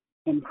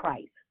in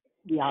Christ.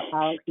 We are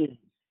all in.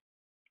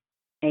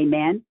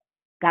 Amen.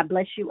 God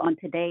bless you on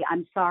today.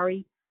 I'm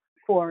sorry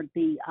for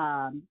the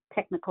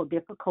technical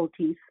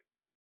difficulties,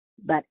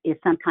 but it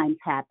sometimes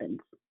happens.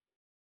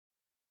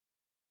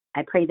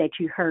 I pray that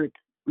you heard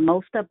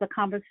most of the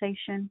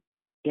conversation.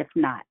 If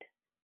not,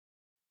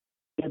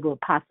 it will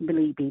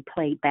possibly be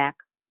played back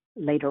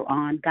later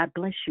on. God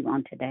bless you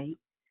on today.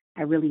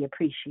 I really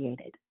appreciate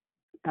it.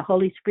 The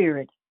Holy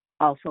Spirit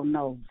also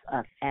knows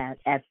us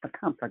as the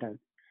comforter,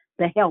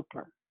 the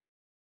helper.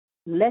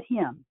 Let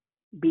Him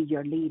be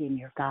your lead and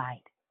your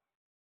guide.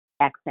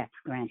 Access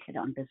granted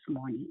on this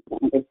morning.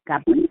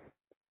 God bless you.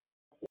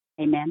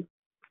 Amen.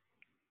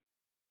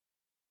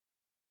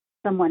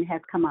 Someone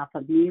has come off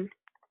of mute,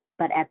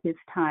 but at this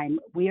time,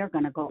 we are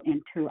going to go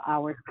into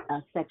our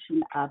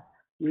section of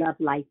Love,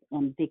 Life,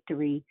 and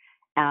Victory.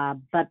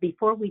 But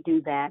before we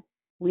do that,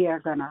 we are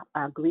going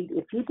to greet.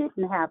 If you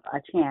didn't have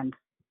a chance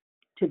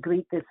to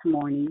greet this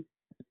morning,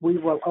 we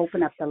will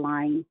open up the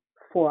line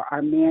for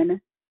our men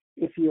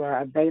if you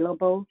are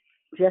available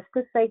just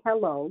to say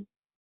hello.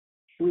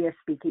 We are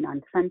speaking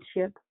on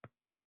sonship.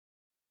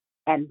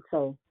 And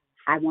so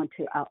I want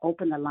to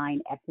open the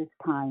line at this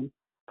time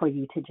for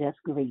you to just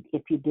greet.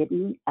 If you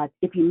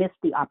missed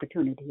the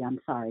opportunity, I'm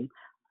sorry,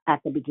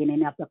 at the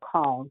beginning of the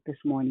call this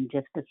morning,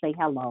 just to say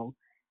hello,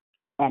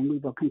 and we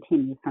will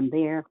continue from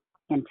there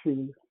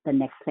into the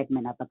next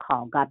segment of the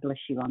call. God bless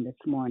you on this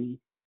morning.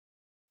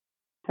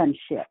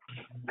 Sonship.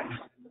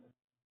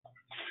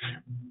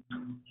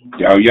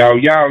 Yo, yo,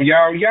 yo,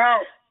 yo, yo.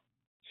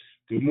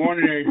 Good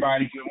morning,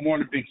 everybody. Good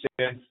morning, Big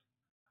Sis.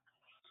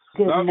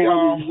 Good love morning,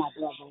 y'all. my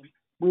brother.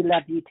 We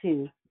love you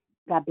too.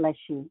 God bless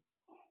you.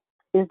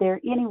 Is there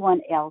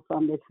anyone else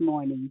on this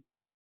morning?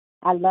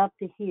 I love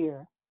to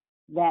hear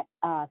that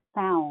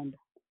sound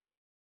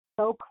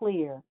so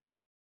clear,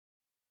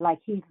 like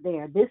he's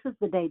there. This is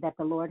the day that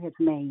the Lord has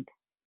made.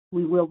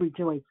 We will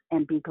rejoice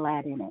and be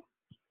glad in it.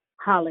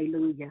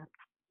 Hallelujah.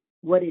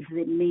 What does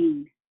it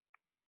mean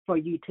for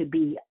you to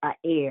be an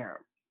heir?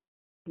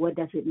 What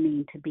does it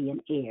mean to be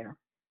an heir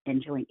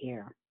and joint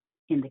heir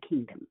in the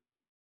kingdom?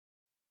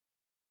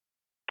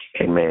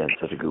 Amen.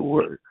 Such a good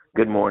word.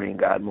 Good morning,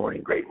 God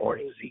morning, great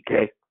morning,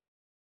 ZK.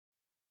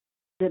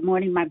 Good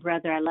morning, my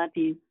brother. I love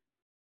you.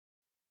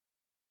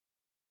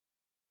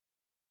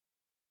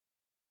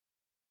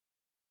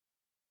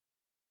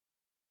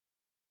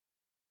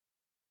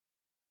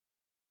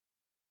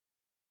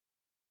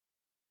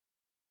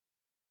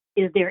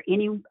 Is there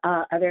any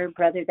other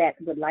brother that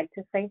would like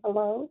to say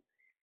hello?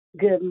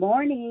 Good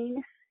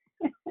morning.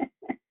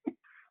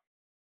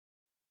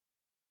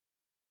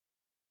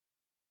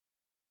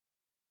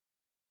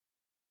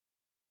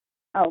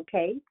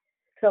 Okay.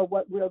 So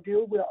what we'll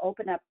do, we'll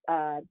open up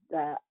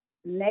the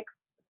next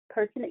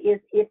person. Is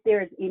if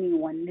there is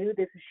anyone new,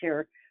 this is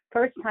your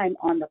first time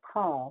on the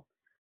call,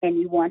 and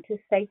you want to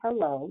say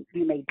hello,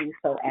 you may do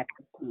so at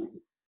this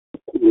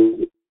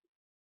time.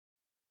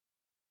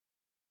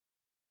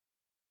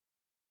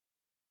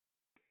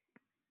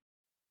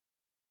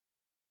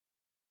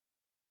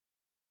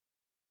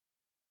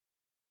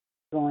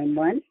 Going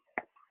once.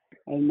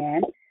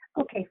 Amen.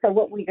 Okay, so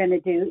what we're going to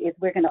do is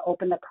we're going to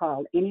open the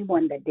call.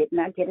 Anyone that did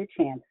not get a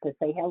chance to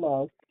say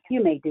hello,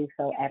 you may do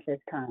so at this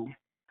time.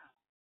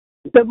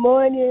 Good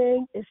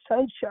morning. It's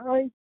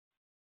Sunshine.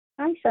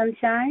 Hi,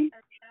 Sunshine.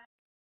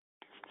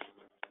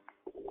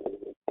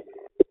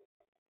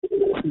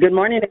 Good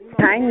morning,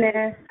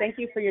 kindness. Thank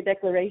you for your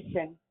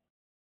declaration.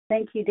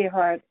 Thank you, dear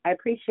heart. I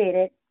appreciate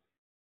it.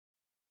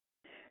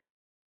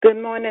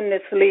 Good morning,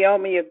 Miss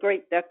Leomi. A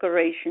great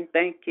declaration.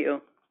 Thank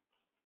you.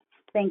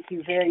 Thank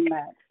you very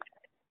much.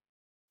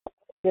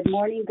 Good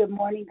morning, good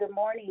morning, good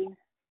morning.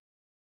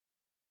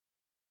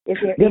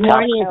 Good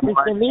morning,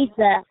 Sister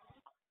Lisa.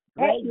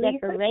 Great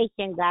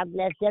declaration. God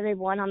bless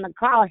everyone on the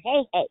call.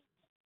 Hey, hey.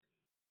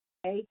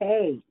 Hey,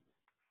 hey.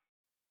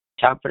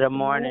 Top of the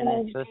morning,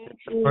 it's Sister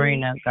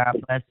Sabrina.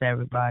 God bless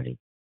everybody.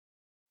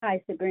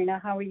 Hi, Sabrina.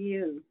 How are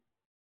you?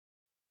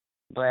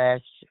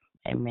 Bless.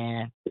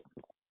 Amen.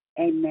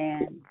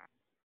 Amen.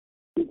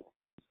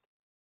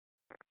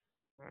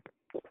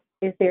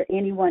 Is there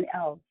anyone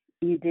else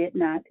you did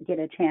not get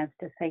a chance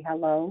to say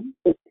hello?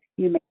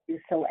 You may do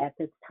so at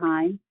this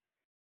time.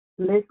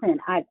 Listen,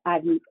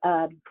 I've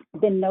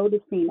been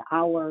noticing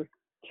our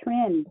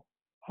trend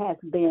has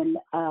been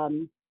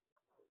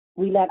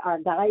we let our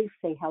guys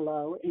say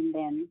hello, and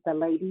then the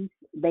ladies,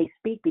 they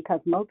speak, because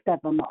most of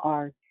them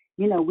are,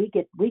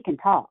 we can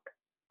talk.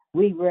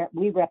 We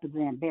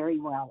represent very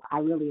well. I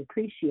really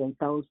appreciate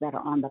those that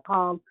are on the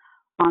call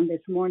on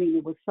this morning.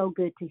 It was so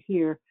good to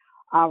hear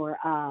our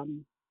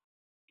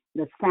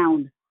the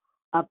sound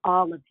of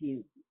all of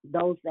you,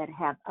 those that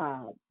have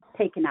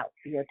taken out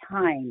your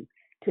time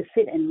to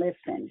sit and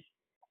listen.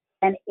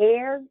 An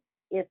heir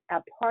is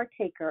a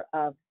partaker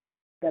of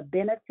the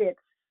benefits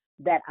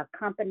that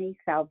accompany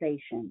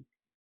salvation.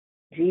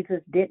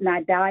 Jesus did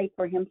not die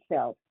for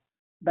himself,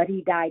 but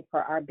he died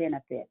for our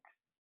benefits.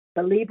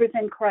 Believers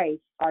in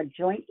Christ are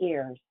joint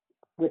heirs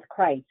with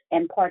Christ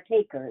and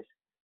partakers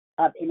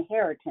of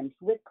inheritance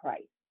with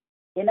Christ.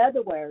 In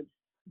other words,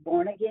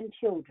 born-again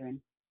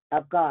children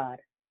of God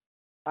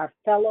are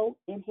fellow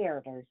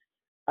inheritors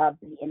of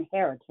the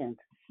inheritance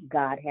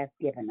God has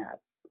given us.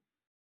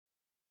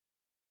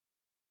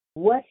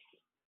 What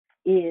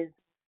is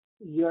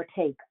your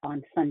take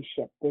on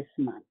sonship this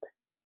month?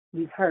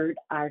 We've heard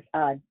our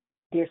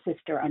dear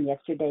sister on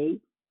yesterday,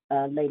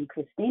 Lady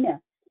Christina.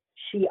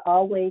 She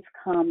always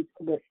comes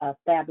with a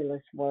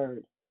fabulous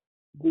word.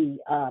 The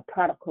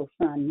prodigal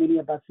son, many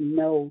of us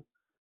know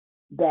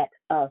that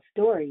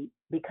story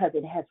because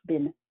it has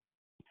been,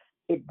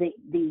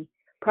 the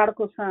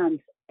prodigal sons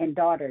and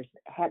daughters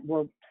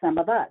were some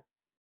of us.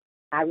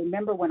 I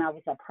remember when I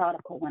was a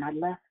prodigal, when I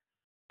left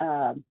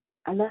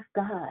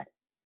God.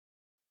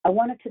 I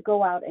wanted to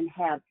go out and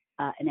have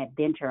an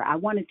adventure. I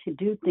wanted to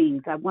do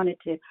things. I wanted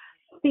to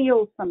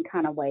feel some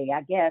kind of way.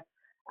 I guess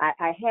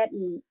I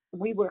hadn't.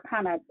 We were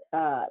kind of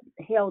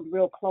held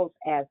real close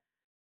as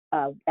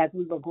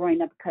we were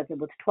growing up because it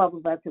was 12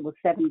 of us. It was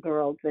 7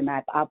 girls, and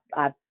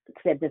I've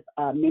said this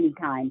many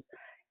times,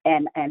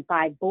 and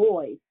 5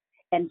 boys.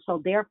 And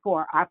so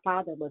therefore, our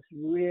father was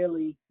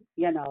really,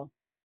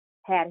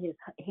 had his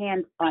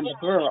hands on the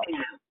girls,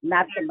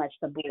 not so much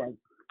the boys.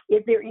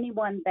 Is there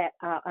anyone that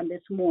on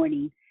this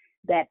morning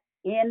that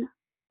in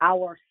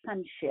our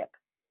sonship,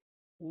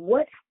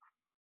 what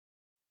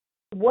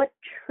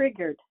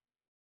triggered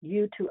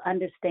you to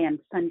understand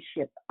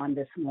sonship on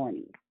this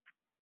morning?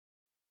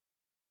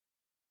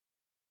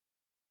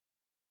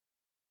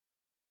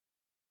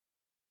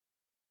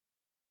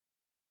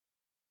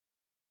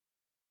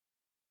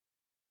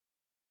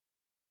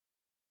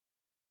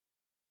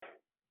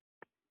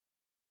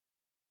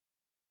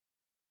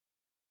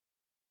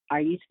 Are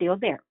you still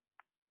there?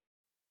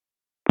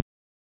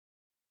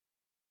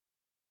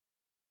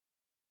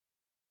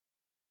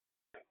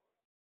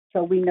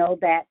 So we know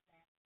that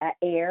an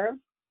heir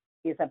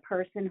is a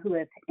person who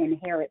has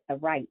inherit the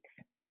rights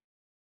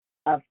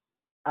of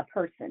a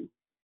person.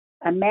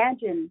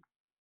 Imagine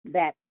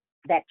that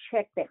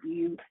check that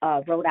you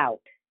wrote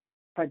out.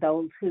 For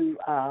those who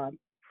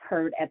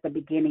heard at the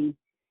beginning,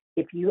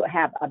 if you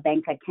have a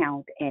bank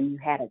account and you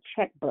had a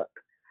checkbook,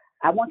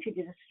 I want you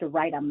just to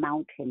write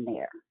amount in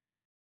there.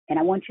 And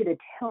I want you to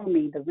tell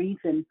me the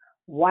reason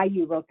why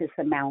you wrote this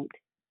amount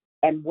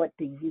and what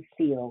do you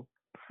feel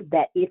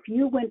that if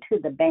you went to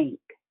the bank,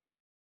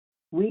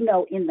 we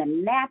know in the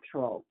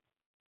natural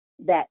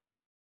that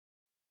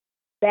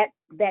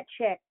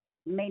check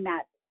may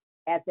not,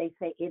 as they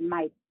say, it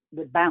might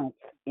would bounce.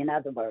 In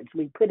other words,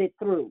 we put it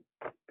through.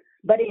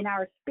 But in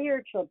our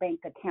spiritual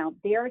bank account,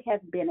 there has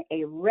been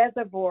a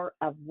reservoir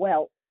of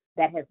wealth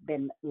that has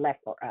been left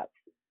for us.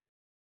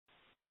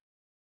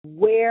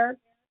 Where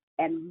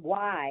and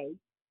why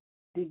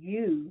do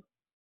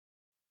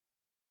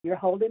you're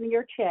holding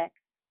your check.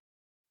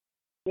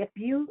 If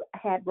you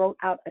had wrote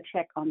out a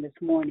check on this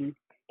morning,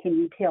 can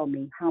you tell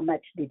me how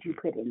much did you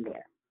put in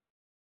there?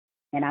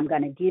 And I'm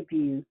going to give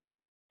you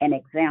an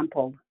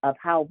example of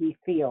how we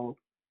feel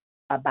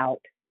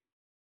about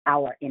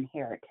our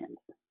inheritance.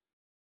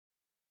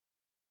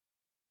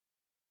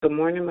 Good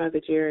morning,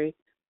 Mother Jerry.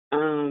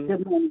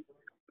 Good morning.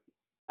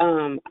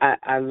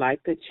 I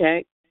like the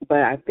check, but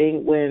I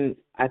think when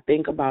I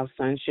think about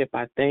sonship,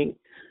 I thank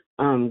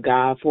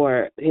God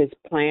for His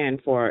plan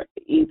for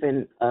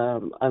even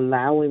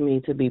allowing me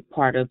to be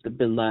part of the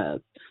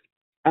beloved.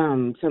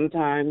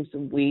 Sometimes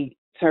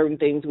certain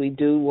things we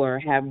do or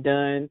have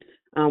done,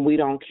 we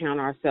don't count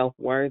ourselves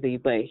worthy,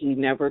 but He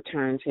never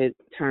turned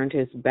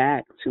his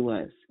back to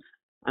us.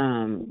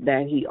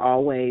 That He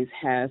always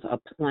has a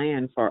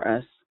plan for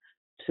us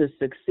to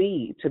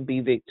succeed, to be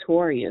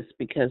victorious,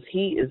 because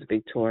He is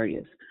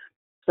victorious.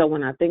 So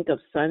when I think of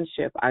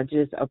sonship, I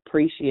just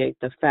appreciate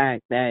the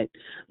fact that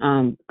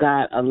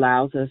God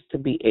allows us to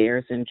be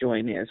heirs and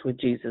joint heirs with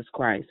Jesus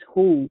Christ,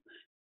 who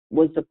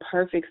was the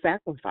perfect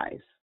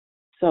sacrifice.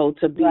 So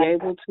to be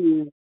able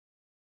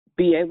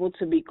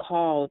to be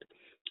called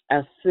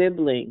a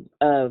sibling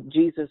of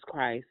Jesus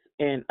Christ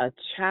and a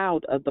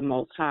child of the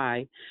Most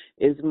High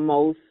is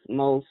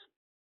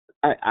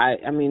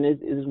I mean,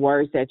 it's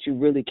words that you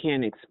really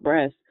can't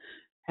express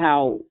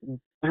how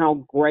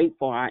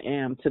grateful I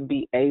am to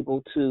be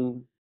able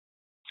to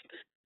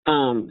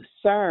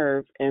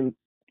serve and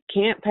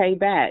can't pay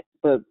back,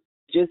 but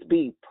just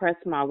press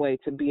my way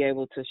to be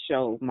able to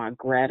show my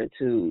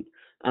gratitude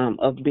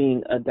of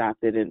being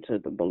adopted into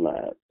the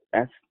beloved.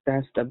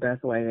 That's the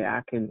best way that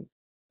I can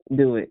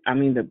do it. I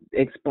mean, to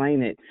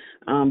explain it.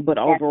 But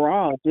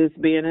overall,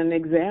 just being an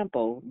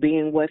example,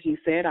 being what He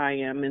said I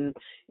am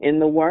in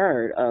the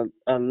Word,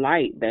 a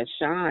light that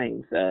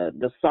shines,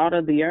 the salt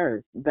of the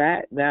earth.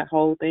 That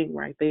whole thing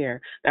right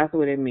there. That's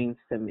what it means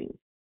to me.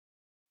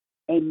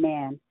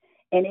 Amen.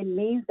 And it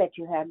means that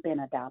you have been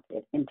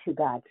adopted into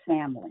God's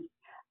family.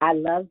 I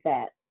love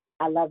that.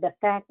 I love the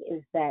fact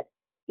is that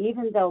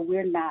even though we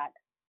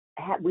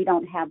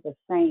don't have the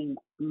same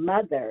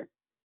mother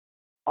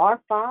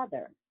or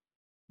father,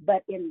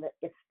 but in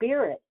the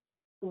spirit,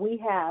 we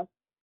have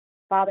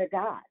Father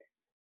God.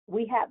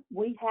 We have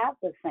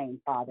the same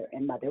father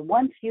and mother.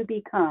 Once you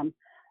become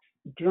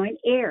joint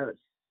heirs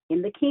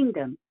in the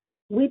kingdom,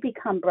 we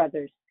become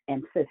brothers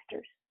and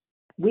sisters.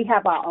 We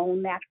have our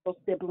own natural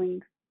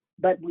siblings,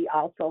 but we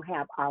also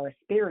have our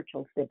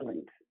spiritual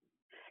siblings.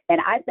 And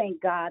I thank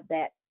God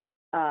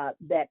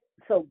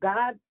so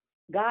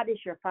God is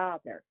your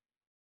Father.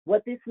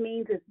 What this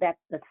means is that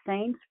the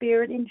same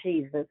Spirit in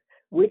Jesus,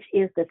 which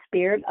is the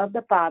Spirit of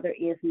the Father,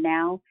 is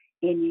now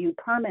in you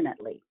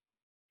permanently.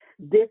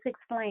 This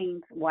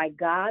explains why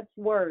God's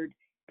Word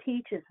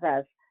teaches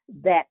us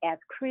that as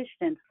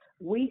Christians,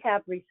 we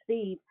have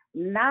received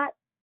not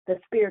the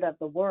spirit of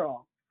the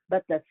world,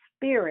 but the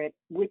Spirit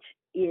which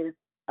is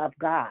of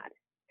God,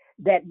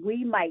 that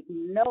we might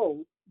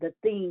know the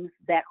things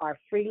that are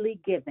freely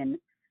given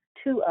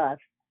to us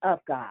of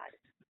God.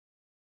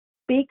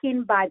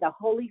 Speaking by the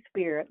Holy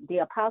Spirit, the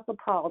Apostle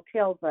Paul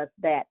tells us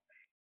that,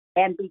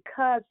 and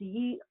because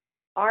ye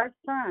our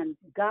sons,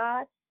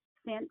 God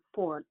sent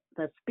forth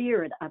the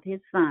spirit of his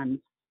sons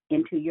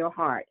into your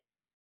heart,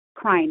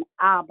 crying,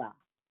 Abba,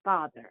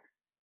 Father.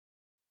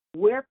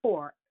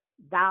 Wherefore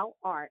thou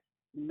art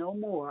no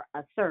more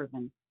a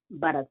servant,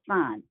 but a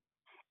son.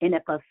 And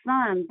if a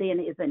son then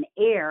is an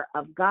heir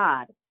of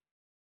God,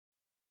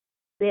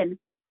 then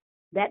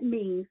that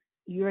means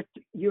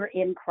you're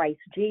in Christ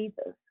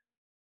Jesus.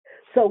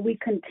 So we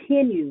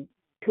continue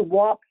to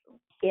walk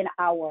in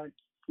our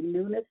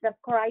newness of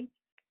Christ.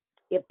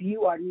 If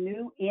you are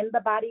new in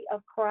the body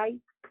of Christ,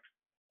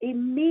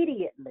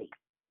 immediately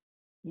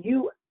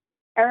you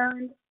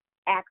earned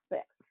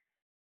access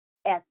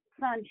as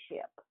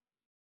sonship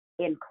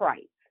in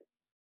Christ.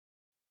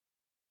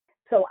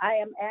 So I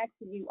am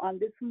asking you on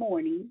this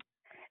morning,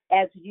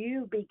 as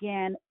you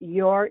begin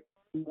your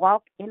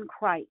walk in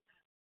Christ,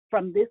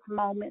 from this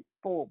moment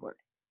forward,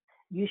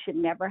 you should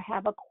never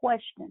have a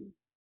question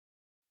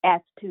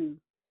as to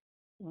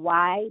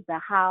why, the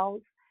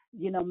hows.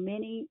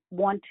 Many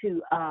want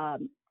to. I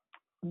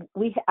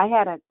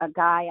had a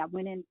guy.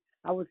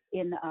 I was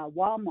in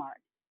Walmart,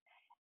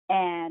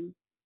 and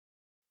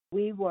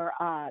we were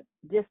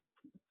just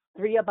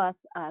three of us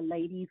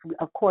ladies.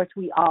 Of course,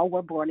 we all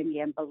were born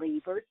again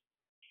believers.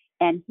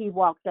 And he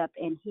walked up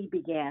and he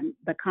began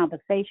the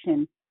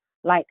conversation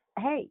like,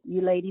 hey, you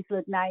ladies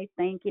look nice.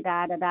 Thank you,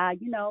 da, da,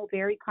 da,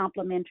 very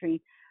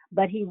complimentary.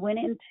 But he went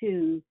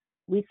into,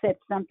 we said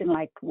something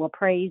like, well,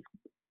 praise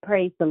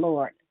the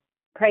Lord,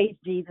 praise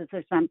Jesus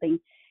or something.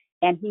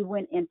 And he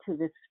went into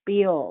the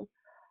spiel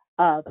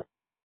of,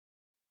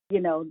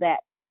 that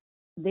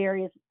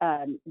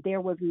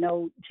there was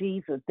no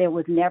Jesus. There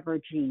was never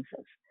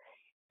Jesus.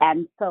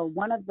 And so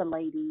one of the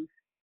ladies,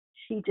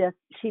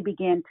 she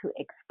began to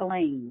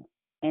explain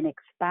and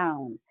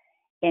expound,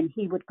 and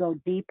he would go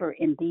deeper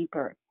and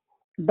deeper.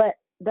 But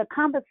the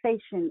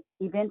conversation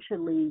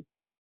eventually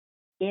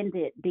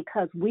ended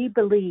because we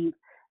believe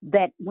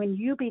that when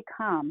you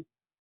become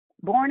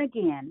born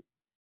again,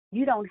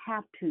 you don't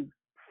have to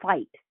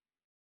fight.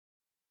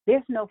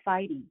 There's no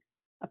fighting.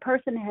 A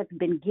person has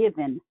been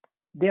given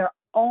their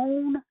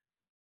own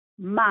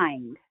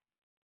mind.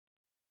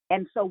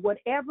 And so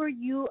whatever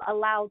you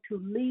allow to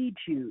lead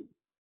you,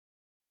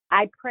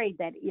 I pray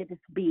that it is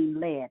being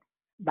led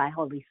by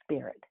Holy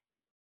Spirit,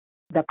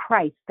 the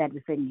Christ that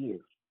is in you.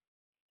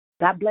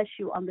 God bless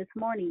you on this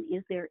morning.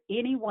 Is there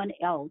anyone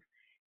else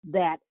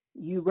that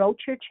you wrote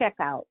your check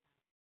out?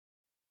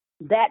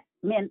 That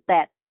meant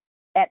that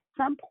at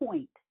some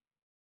point,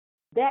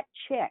 that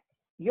check,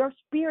 your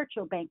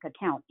spiritual bank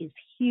account is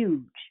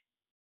huge.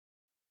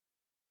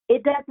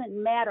 It doesn't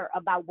matter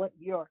about what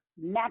your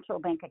natural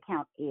bank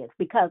account is,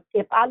 because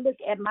if I look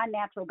at my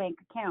natural bank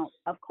account,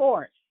 of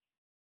course,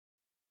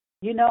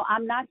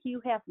 I'm not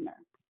Hugh Hefner.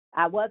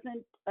 I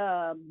wasn't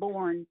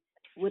born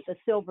with a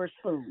silver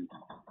spoon.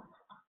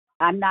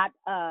 I'm not,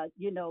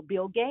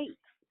 Bill Gates.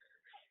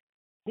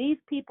 These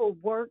people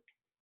worked.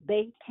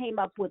 They came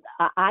up with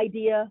an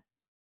idea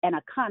and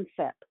a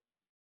concept.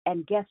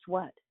 And guess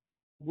what?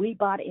 We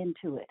bought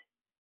into it.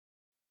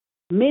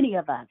 Many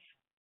of us,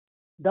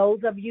 those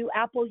of you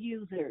Apple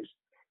users,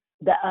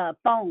 the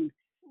phone,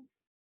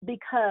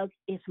 because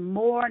it's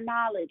more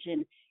knowledge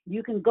and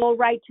you can go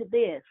right to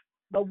this.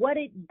 But what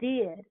it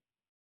did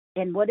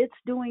and what it's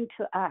doing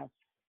to us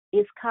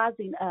is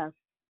causing us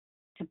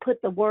to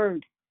put the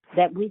word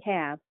that we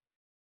have,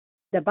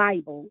 the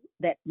Bible,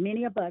 that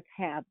many of us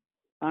have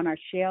on our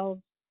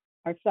shelves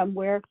or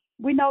somewhere.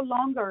 We no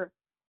longer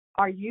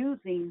are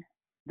using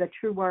the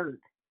true word.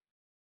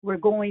 We're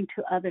going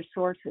to other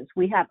sources.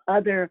 We have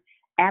other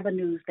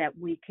avenues that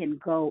we can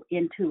go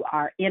into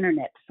our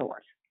internet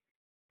source.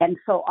 And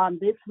so on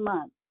this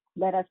month,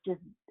 let us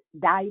just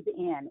dive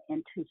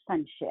into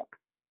sonship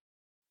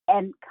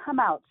and come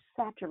out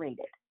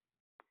saturated,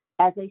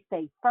 as they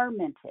say,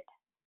 fermented,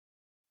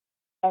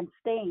 and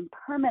staying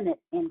permanent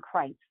in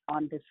Christ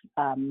on this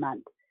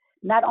month.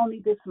 Not only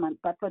this month,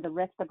 but for the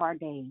rest of our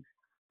days.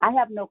 I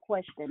have no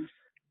question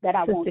that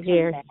I won't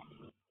turn back.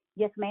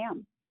 Yes,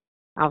 ma'am.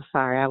 I'm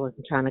sorry, I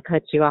wasn't trying to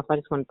cut you off. I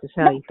just wanted to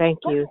tell you thank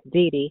you,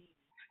 Dee Dee.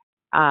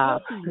 I'll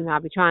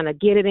be trying to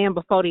get it in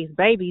before these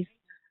babies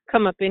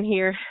come up in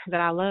here that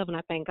I love and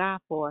I thank God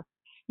for.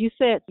 You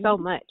said so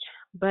much,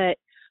 but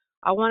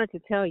I wanted to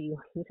tell you,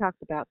 you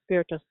talked about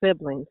spiritual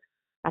siblings.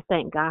 I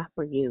thank God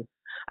for you.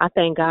 I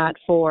thank God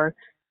for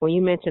when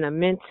you mention a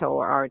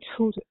mentor or a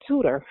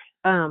tutor,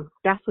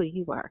 that's who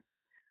you are.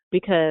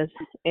 Because,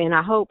 and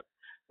I hope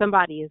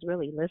somebody is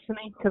really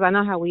listening, because I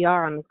know how we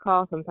are on this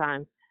call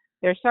sometimes.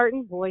 There are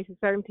certain voices,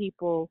 certain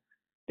people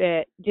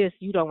that just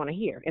you don't want to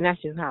hear, and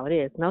that's just how it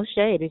is. No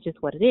shade, it's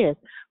just what it is.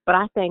 But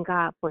I thank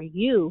God for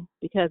you,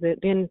 because it's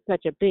been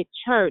such a big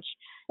church.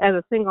 As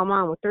a single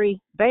mom with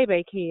 3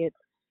 baby kids,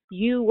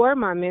 you were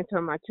my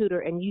mentor, my tutor,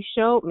 and you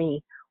showed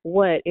me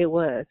what it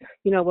was,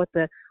 what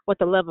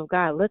the love of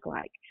God looked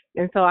like.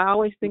 And so I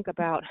always think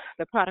about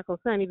the prodigal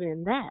son, even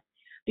in that,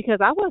 because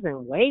I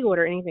wasn't wayward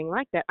or anything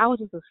like that. I was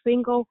just a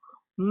single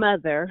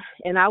mother,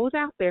 and I was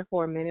out there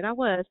for a minute. I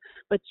was,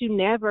 but you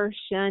never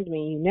shunned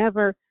me. You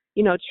never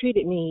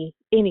treated me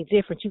any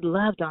different. You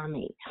loved on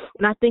me.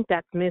 And I think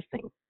that's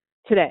missing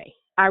today.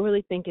 I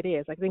really think it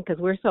is. I think because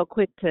we're so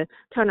quick to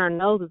turn our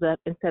noses up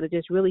instead of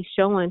just really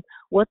showing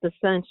what the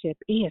sonship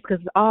is,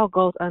 because it all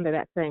goes under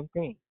that same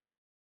thing.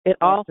 It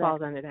all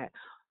falls under that.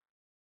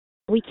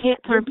 We can't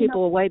turn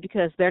people away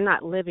because they're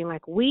not living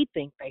like we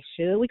think they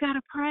should. We got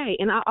to pray.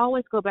 And I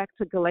always go back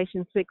to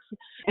Galatians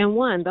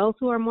 6:1. Those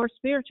who are more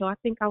spiritual, I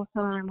think I was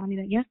telling Armani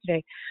that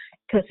yesterday,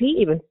 because he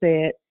even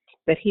said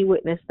that he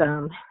witnessed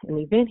an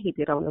event he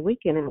did on the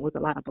weekend, and it was a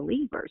lot of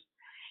believers.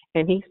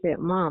 And he said,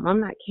 Mom,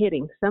 I'm not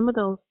kidding. Some of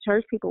those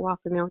church people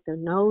walking there with their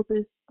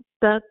noses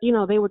stuck,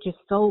 they were just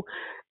so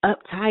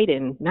uptight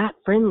and not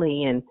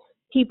friendly. And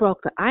he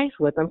broke the ice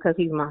with them because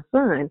he's my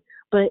son.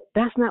 But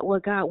that's not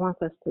what God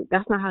wants us to.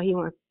 That's not how he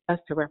wants us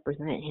to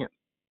represent him.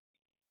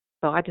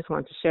 So I just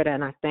wanted to share that.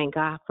 And I thank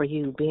God for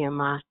you being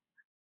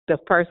the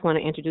first one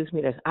to introduce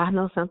me to, I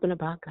know something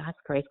about God's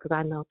grace because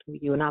I know through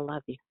you, and I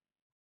love you.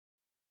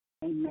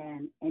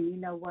 Amen. And you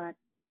know what?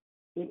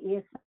 It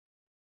is.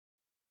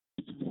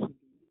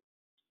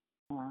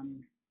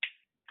 I'm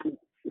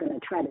going to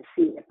try to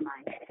see if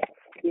my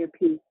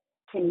earpiece,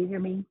 can you hear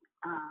me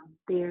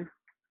there?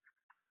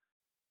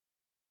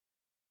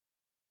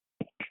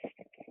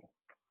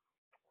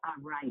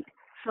 All right.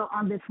 So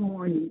on this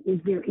morning, is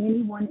there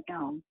anyone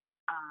else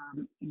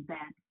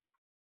that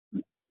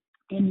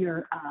in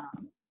your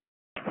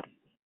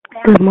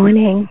family? Good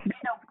morning.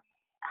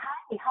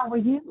 Hi, how are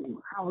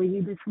you? How are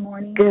you this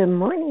morning? Good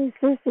morning,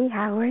 Sissy.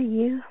 How are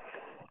you?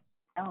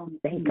 Oh,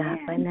 thank God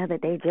for another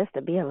day just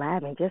to be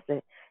alive and just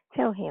to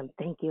tell him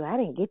thank you. I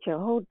didn't get your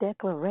whole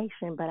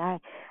declaration, but I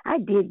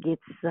did get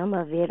some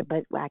of it.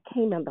 But I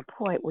came on the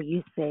point where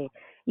you said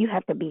you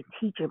have to be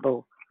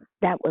teachable.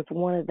 That was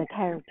one of the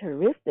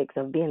characteristics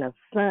of being a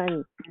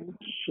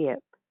sonship.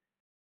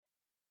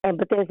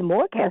 But there's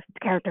more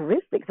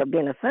characteristics of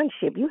being a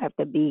sonship. You have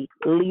to be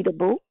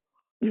leadable.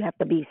 You have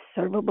to be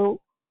servable.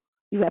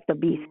 You have to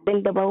be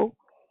spendable,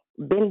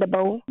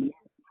 bendable.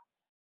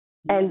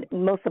 And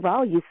most of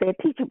all, you said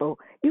teachable.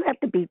 You have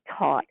to be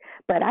taught.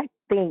 But I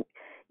think,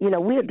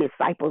 we're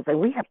disciples and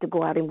we have to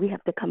go out and we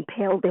have to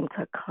compel them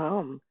to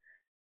come,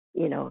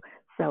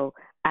 So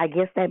I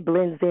guess that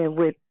blends in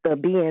with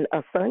being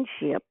a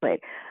sonship. But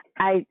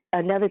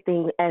another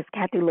thing, as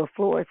Kathy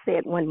LaFleur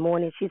said one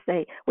morning, she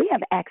said, we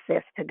have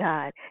access to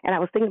God. And I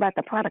was thinking about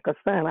the prodigal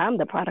son. I'm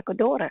the prodigal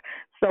daughter.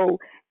 So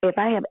if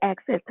I have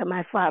access to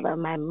my father,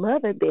 my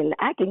mother, then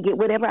I can get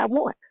whatever I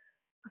want.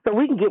 So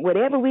we can get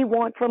whatever we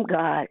want from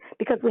God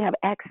because we have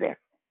access.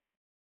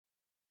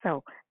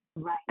 So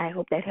I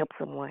hope that helps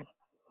someone.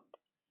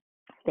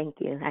 Thank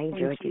you. I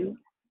enjoyed you.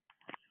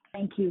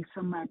 Thank you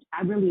so much.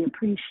 I really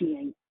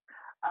appreciate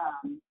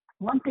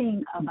one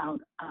thing about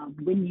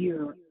when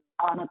you're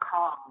on a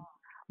call,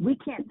 we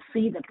can't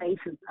see the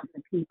faces of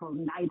the people,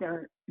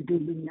 neither do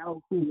we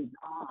know who is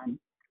on.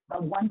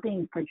 But one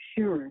thing for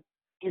sure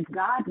is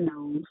God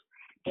knows.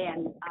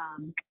 And,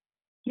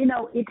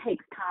 it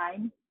takes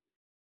time.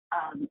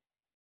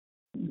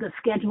 The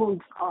schedules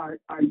are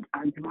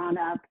drawn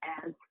up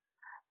as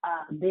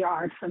there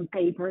are some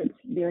favorites.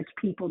 There's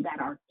people that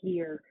are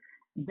here.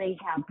 They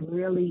have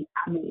really,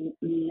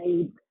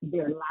 laid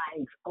their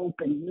lives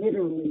open,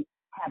 literally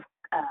have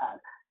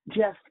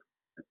just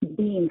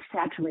being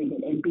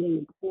saturated and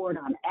being poured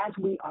on as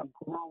we are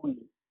growing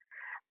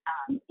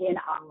in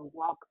our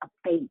walk of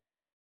faith.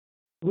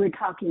 We're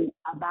talking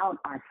about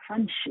our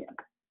sonship.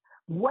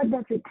 What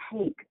does it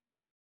take?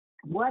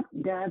 What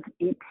does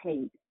it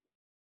take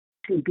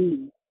to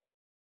to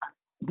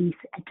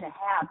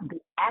have the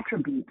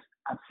attributes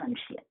of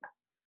sonship?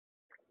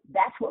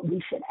 That's what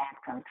we should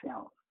ask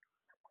ourselves.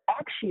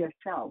 Ask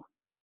yourself,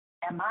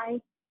 am I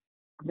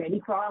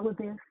ready for all of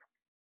this?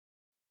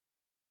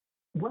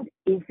 What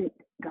is it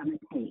going to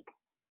take?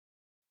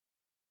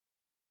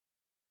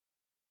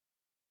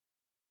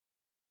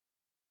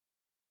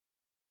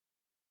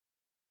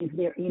 Is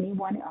there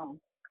anyone else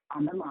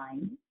on the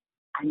line?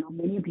 I know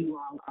many of you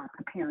all are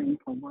preparing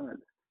for work.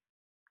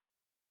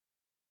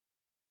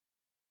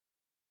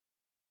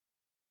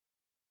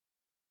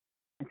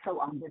 And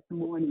so on this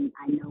morning,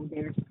 I know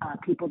there's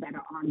people that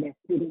are on there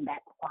sitting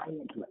back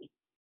quietly.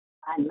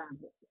 I love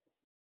it.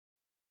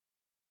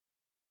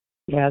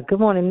 Yeah, good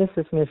morning. This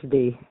is Miss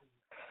D.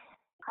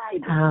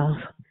 Hi.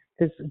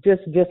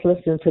 Just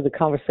listening to the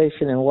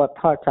conversation and what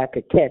parts I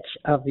could catch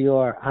of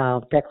your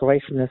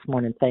declaration this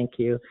morning. Thank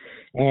you.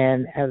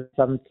 And as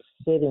I'm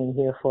sitting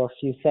here for a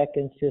few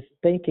seconds, just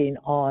thinking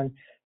on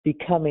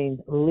becoming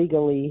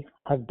legally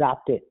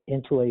adopted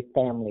into a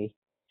family,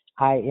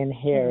 I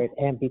inherit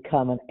and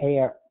become an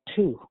heir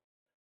to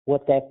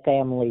what that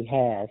family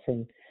has.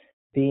 And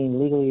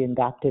being legally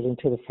adopted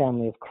into the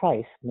family of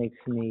Christ makes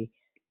me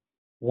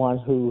one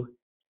who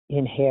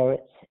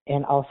inherits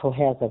and also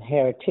has a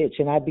heritage.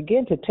 And I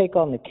begin to take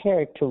on the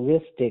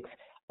characteristics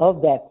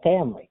of that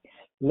family,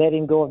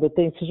 letting go of the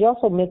things. Because you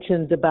also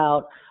mentioned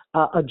about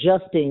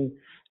adjusting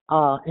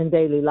in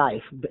daily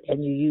life,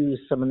 and you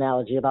used some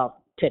analogy about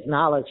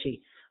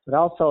technology, but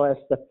also as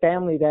the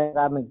family that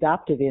I'm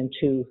adopted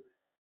into,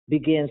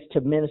 begins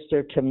to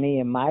minister to me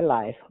in my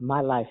life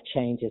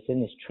changes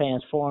and is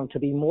transformed to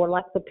be more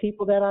like the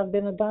people that I've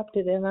been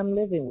adopted and I'm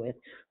living with,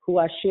 who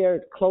I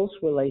shared close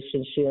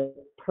relationship,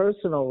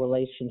 personal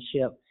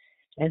relationship,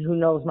 and who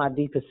knows my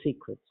deepest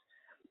secrets.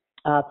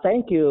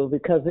 Thank you,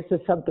 because this is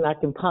something I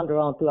can ponder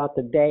on throughout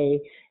the day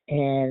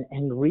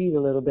and read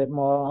a little bit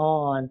more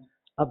on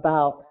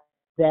about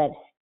that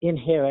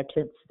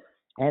inheritance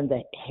and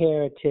the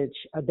heritage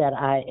that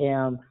I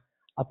am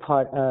a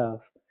part of.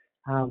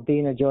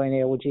 Being a joint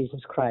heir with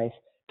Jesus Christ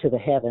to the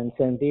heavens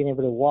and being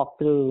able to walk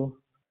through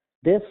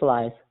this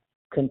life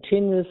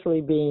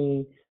continuously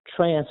being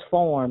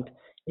transformed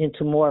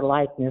into more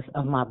likeness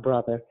of my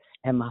brother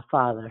and my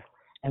father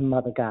and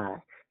mother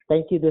God.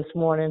 Thank you this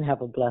morning.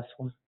 Have a blessed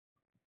one.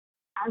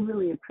 I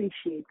really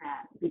appreciate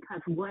that,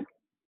 because what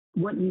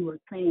you were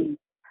saying,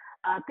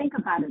 think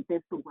about it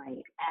this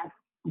way. As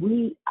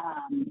we,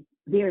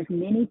 there's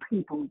many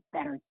people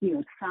that are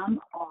here. Some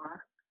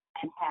are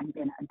and have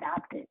been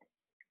adopted.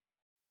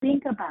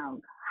 Think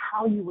about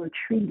how you were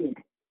treated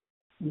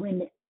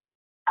when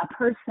a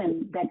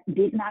person that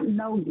did not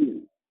know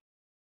you,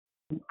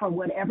 for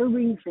whatever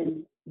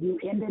reason, you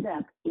ended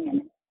up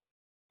in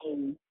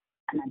an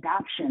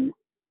adoption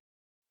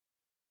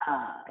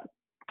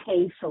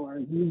case, or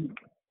you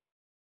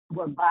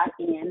were brought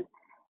in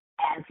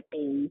as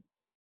an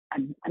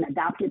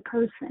adopted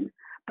person.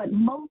 But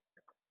most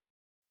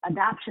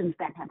adoptions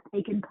that have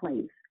taken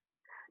place,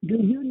 do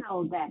you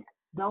know that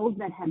those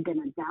that have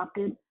been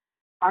adopted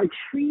are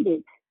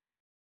treated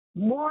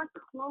more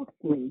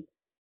closely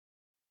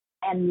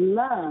and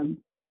loved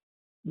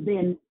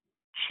than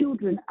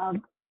children of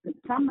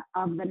some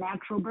of the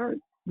natural birth?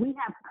 We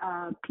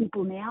have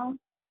people now,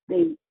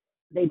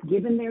 they've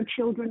given their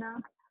children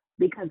up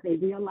because they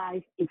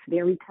realize it's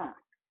very tough.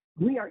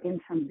 We are in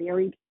some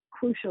very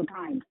crucial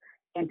times.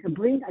 And to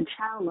bring a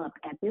child up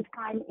at this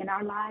time in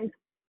our lives,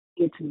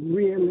 it's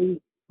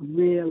really,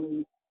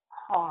 really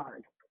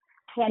hard.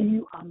 Can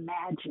you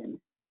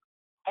imagine,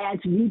 as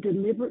you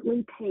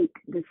deliberately take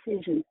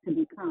decisions to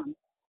become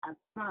a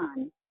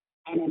son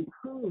and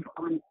improve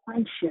on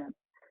sonship,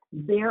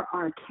 there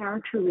are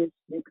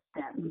characteristics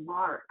that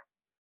mark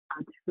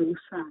a true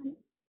son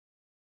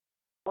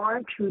or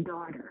a true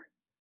daughter.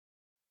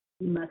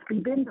 You must be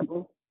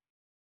bendable,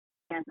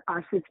 as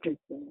our sister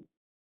said.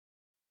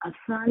 A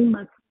son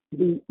must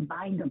be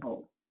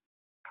bindable,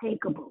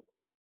 takeable,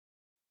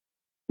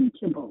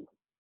 teachable.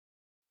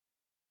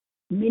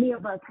 Many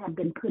of us have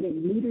been put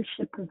in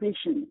leadership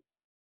positions,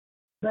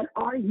 but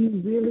are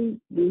you really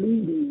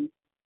leading,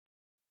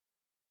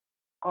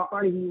 or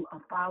are you a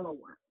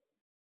follower?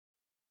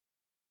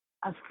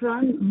 A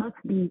son must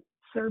be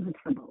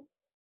serviceable.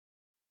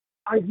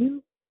 Are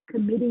you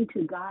committing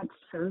to God's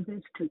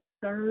service to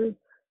serve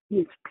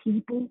his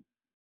people?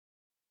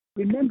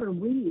 Remember,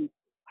 we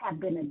have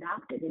been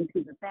adopted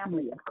into the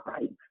family of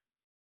Christ.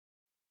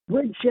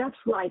 We're just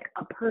like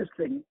a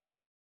person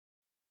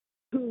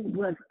who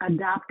was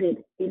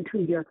adopted into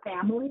your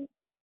family.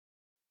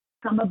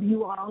 Some of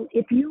you all,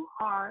 if you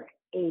are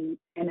an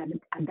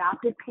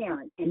adopted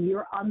parent and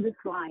you're on this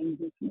line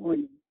this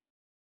morning,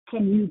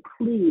 can you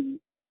please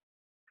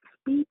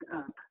speak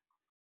up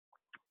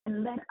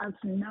and let us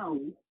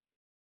know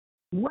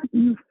what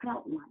you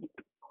felt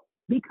like?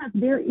 Because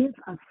there is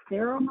a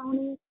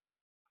ceremony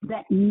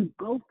that you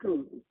go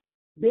through.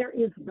 There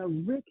is the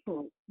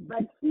ritual.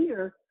 But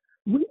here,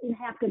 we didn't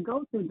have to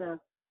go through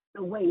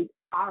the way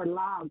our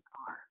laws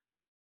are.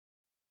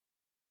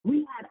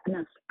 We had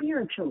a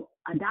spiritual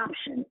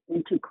adoption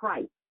into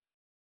Christ.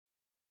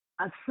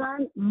 A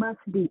son must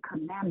be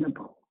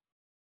commandable.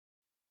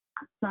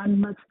 A son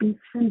must be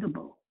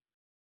sendable.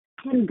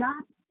 Can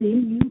God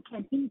send you?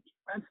 Can he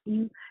trust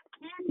you?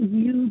 Can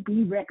you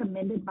be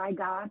recommended by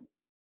God?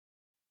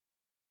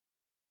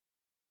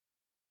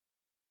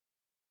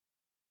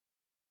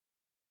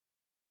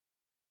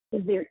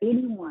 Is there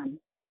anyone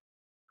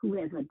who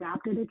has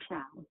adopted a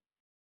child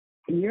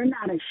and you're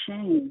not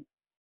ashamed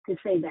to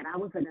say that I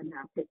was an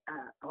adopted,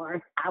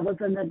 or I was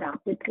an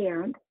adopted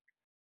parent,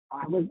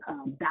 or I was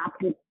an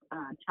adopted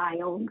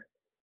child,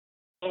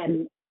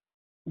 and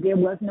there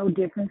was no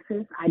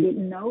differences? I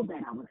didn't know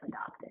that I was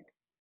adopted.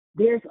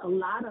 There's a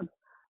lot of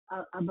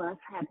us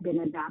have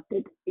been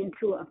adopted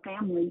into a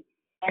family,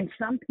 and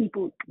some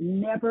people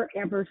never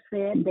ever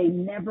said, they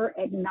never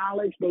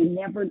acknowledged, they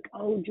never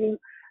told you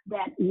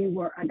that you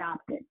were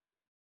adopted,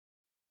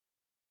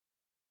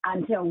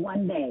 until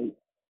one day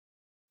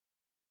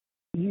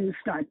you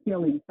start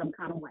feeling some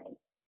kind of way.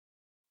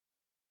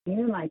 And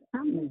you're like,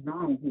 something is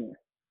wrong here.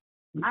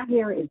 My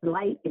hair is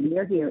light and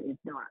your hair is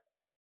dark.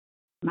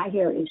 My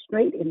hair is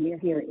straight and your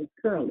hair is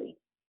curly.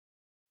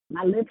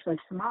 My lips are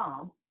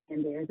small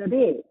and theirs are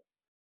big.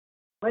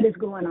 What is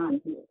going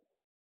on here?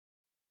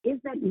 Is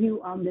that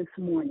you on this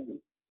morning?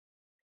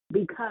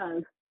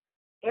 Because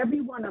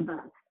every one of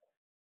us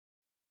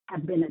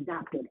have been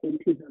adopted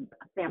into the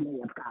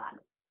family of God.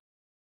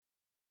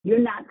 You're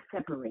not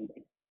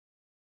separated.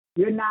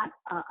 You're not,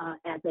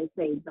 as they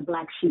say, the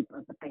black sheep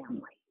of the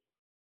family.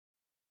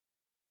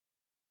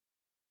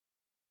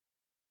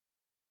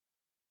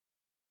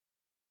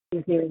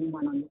 Is there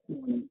anyone on this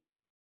morning?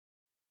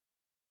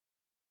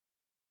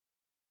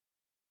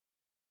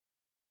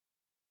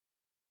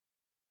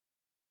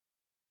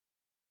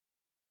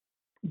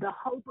 The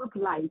hope of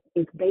life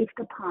is based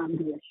upon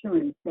the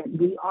assurance that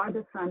we are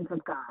the sons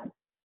of God.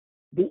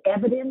 The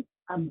evidence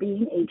of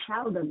being a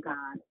child of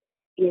God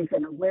is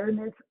an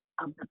awareness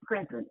of the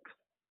presence,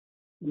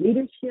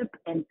 leadership,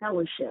 and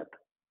fellowship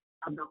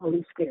of the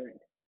Holy Spirit.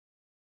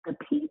 The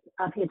peace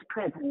of his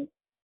presence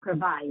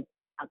provides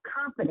a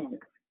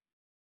confidence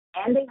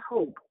and a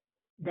hope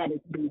that is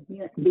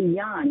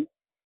beyond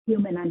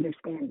human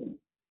understanding.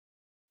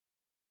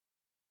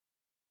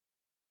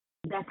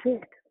 That's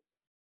it.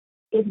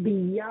 It's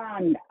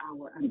beyond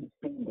our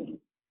understanding.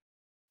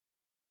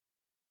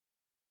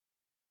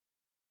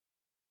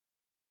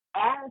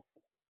 As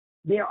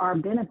there are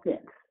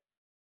benefits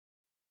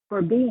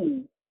for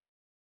being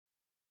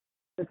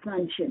the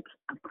sonship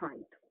of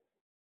Christ,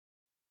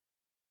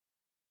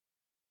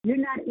 you're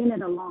not in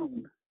it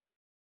alone.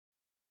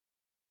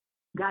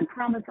 God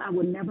promised, I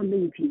will never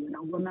leave you and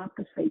I will not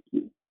forsake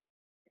you.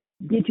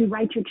 Did you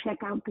write your check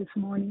out this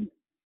morning?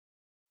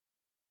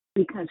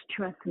 Because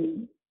trust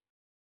me,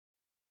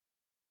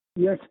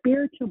 your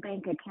spiritual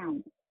bank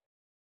account,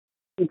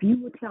 if you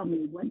would tell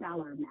me what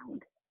dollar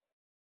amount,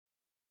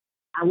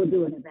 I will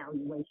do an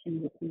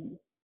evaluation with you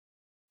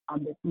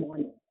on this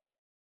morning.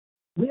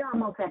 We're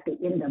almost at the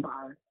end of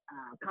our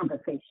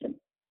conversation.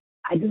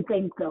 I do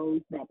thank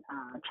those that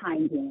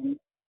chimed in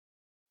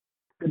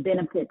the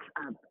benefits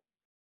of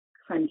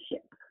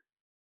sonship.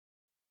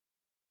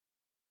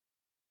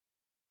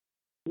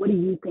 What do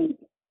you think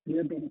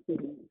your benefit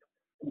is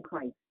in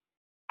Christ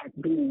as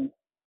being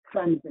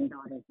sons and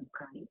daughters of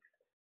Christ?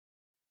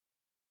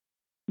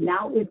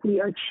 Now, if we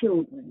are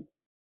children,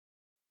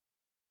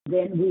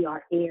 then we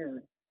are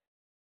heirs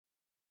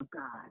of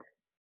God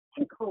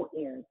and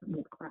co-heirs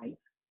with Christ.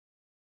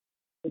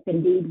 If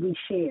indeed we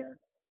share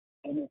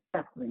in his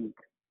sufferings,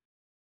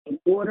 in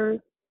order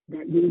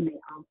that we may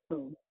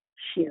also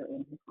share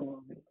in his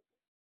glory.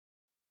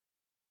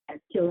 As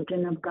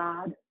children of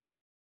God,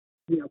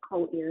 we are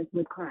co-heirs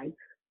with Christ.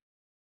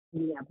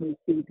 We have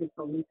received his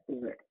Holy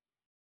Spirit,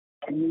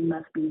 and we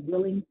must be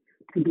willing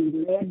to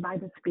be led by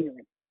the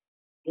Spirit.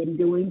 In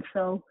doing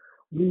so,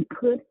 we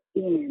put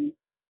in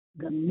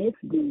the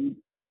misdeeds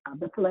of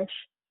the flesh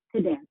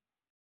to death.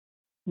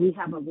 We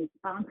have a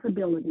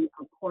responsibility,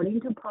 according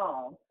to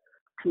Paul,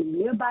 to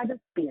live by the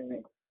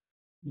Spirit.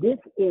 This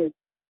is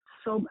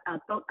a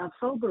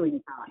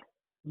sobering thought.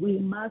 We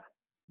must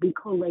be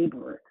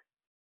co-laborers.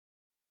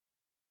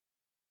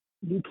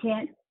 You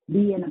can't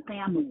be in a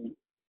family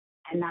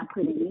and not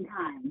put any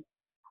time.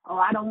 Oh,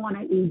 I don't want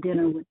to eat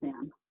dinner with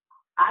them.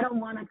 I don't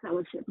want to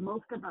fellowship.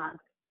 Most of us,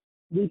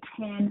 we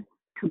tend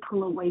to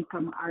pull away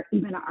from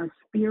even our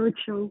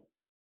spiritual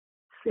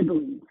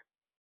siblings.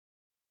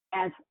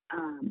 As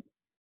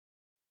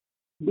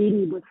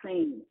Dee was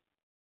saying,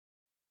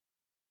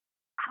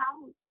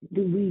 how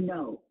do we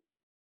know?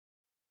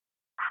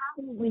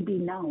 How will we be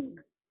known?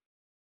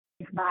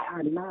 It's by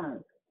our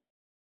love.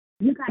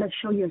 You got to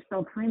show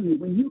yourself friendly.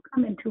 When you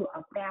come into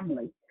a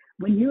family,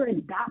 when you're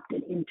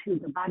adopted into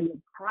the body of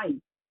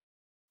Christ,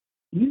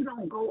 you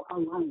don't go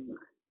alone.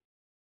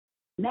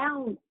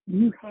 Now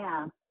you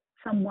have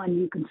someone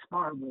you can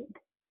spar with,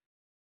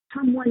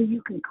 someone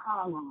you can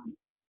call on.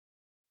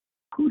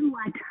 Who do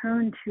I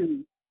turn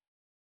to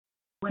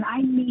when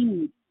I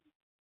need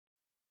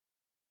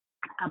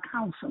a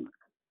counselor?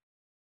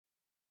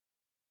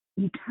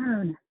 You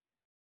turn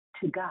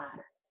to God.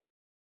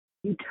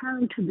 You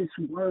turn to this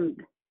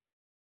word.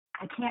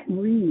 I can't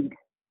read.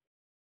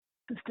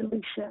 Sister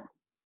Alicia,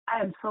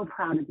 I am so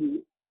proud of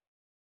you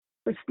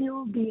for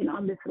still being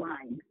on this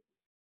line.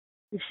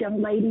 This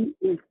young lady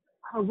is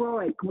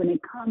heroic when it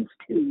comes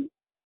to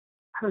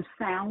her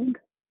sound,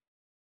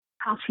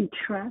 how she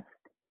trusts.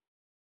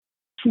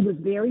 She was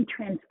very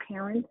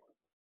transparent.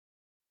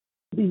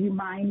 Do you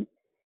mind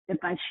if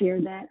I share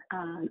that,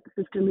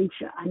 Sister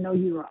Alicia? I know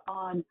you are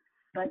on,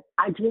 but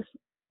I just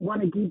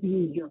want to give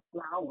you your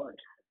flowers.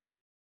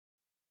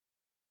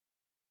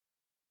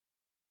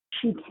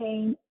 She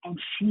came and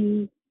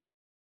she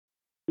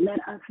let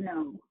us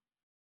know,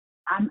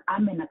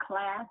 I'm in a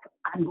class,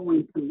 I'm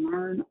going to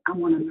learn, I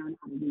want to learn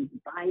how to read the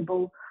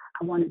Bible,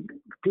 I want to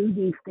do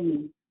these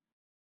things.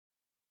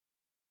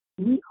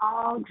 We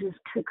all just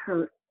took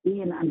her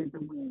in under the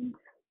wings.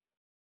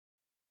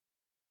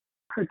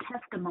 Her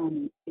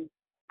testimony is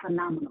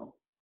phenomenal.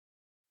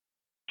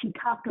 She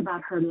talked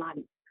about her life.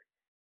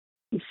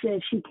 She said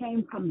she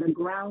came from the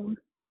ground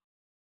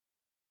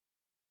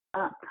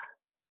up.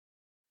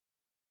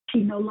 She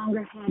no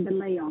longer had to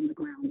lay on the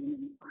ground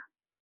anymore.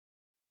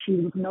 She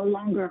was no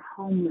longer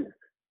homeless.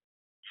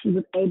 She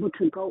was able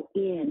to go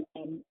in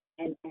and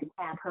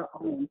have her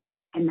own.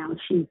 And now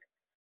she's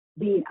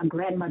being a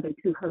grandmother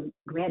to her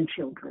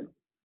grandchildren.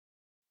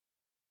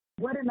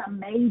 What an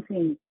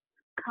amazing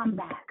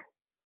comeback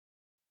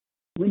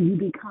when you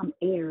become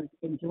heirs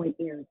and joint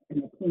heirs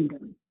in the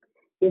kingdom.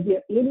 Is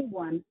there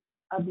anyone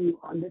of you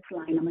on this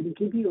line? I'm going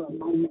to give you a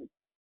moment.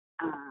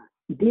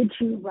 Did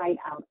you write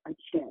out a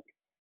check?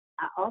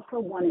 I also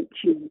wanted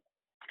you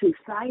to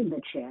sign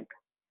the check.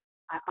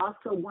 I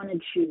also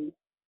wanted you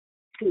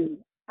to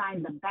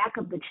sign the back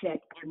of the check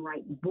and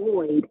write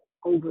void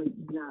over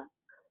the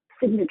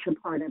signature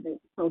part of it.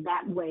 So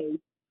that way,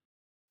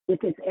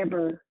 if it's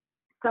ever,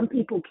 some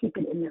people keep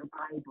it in their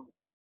Bible.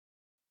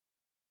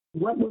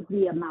 What was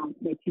the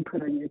amount that you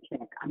put on your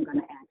check? I'm going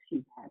to ask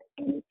you that.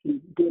 And if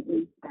you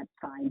didn't, that's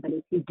fine. But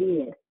if you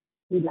did,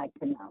 we'd like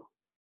to know.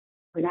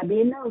 We're not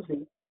being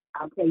nosy.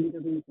 I'll tell you the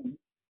reason.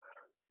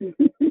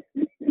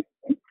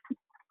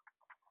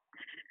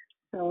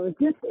 So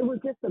it was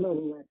just a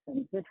little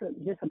lesson,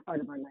 just a part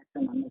of our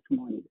lesson on this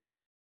morning.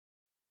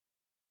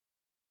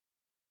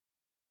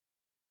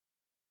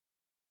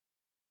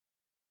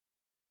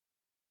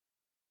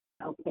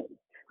 Okay,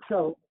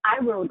 so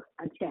I wrote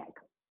a check,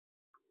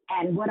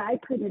 and what I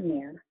put in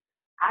there,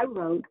 I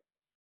wrote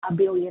 $1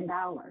 billion.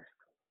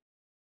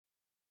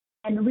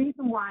 And the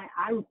reason why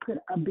I put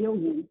 $1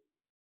 billion,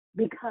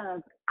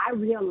 because I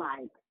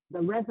realized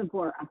the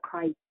reservoir of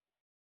Christ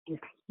is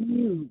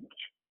huge.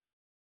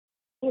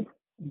 It's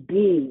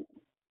big.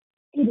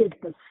 It is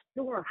the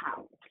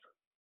storehouse.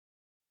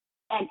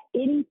 And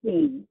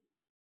anything,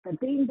 the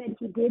thing that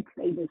he did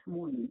say this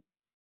morning,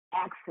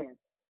 access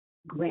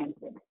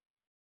granted,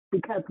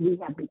 because we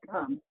have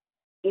become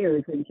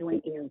heirs and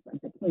joint heirs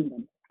of the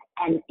kingdom,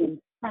 and in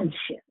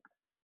sonship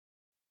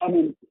and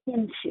in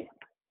kinship.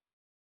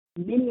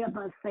 Many of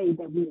us say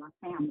that we are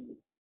family,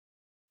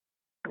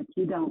 but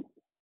you don't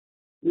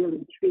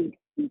really treat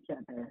each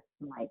other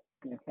like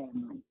their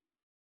family.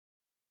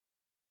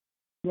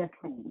 Just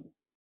saying.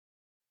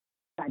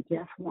 I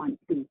just want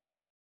to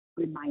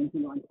remind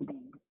you on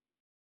today,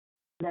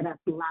 let us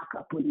lock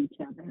up with each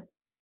other,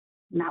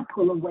 not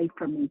pull away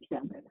from each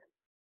other.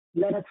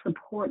 Let us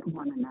support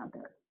one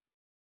another.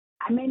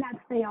 I may not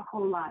say a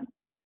whole lot,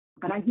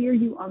 but I hear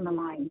you on the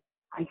line.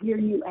 I hear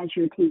you as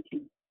you're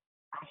teaching.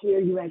 I hear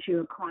you as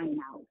you're crying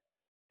out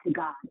to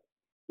God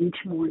each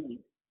morning.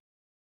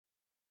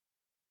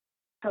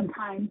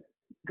 Sometimes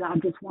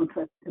God just wants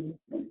us to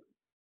listen.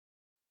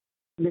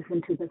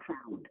 Listen to the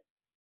sound.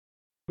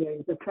 There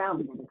is a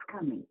sound that is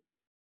coming,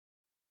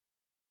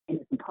 and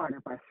it's a part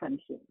of our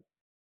sonship,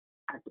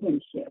 our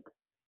kinship.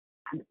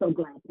 I'm so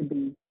glad to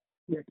be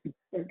your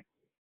sister,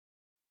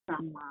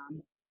 some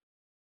mom,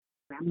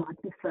 grandma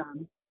to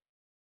some.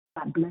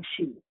 God bless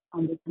you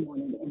on this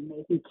morning, and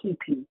may He keep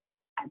you.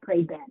 I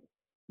pray that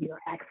your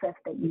access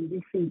that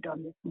you received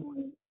on this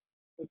morning,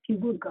 that you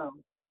will go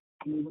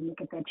and you will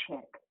look at that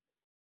check.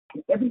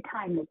 And every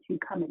time that you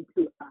come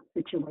into a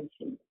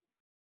situation,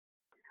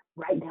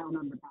 write down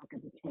on the back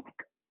of the check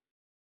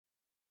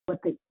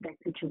what that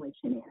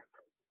situation is.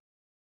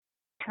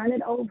 Turn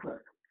it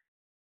over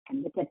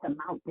and look at the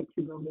amount that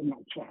you wrote in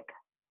that check.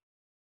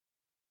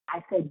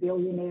 I say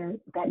billionaire,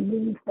 that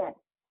means that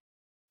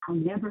I'll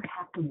never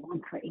have to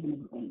want for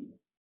anything.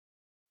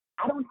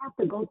 I don't have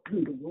to go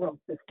through the world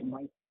system,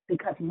 right?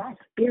 Because my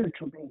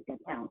spiritual bank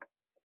account,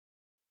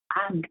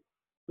 I'm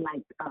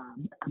like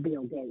a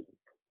Bill Gates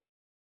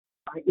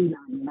or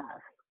Elon Musk,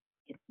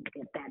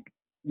 if that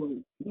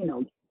will,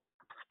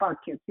 spark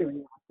your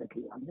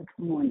curiosity on this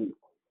morning.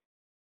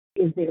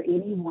 Is there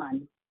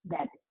anyone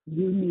that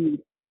you need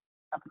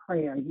a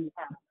prayer? You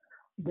have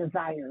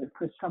desire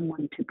for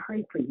someone to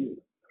pray for you.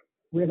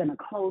 We're going to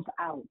close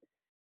out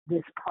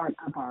this part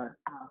of our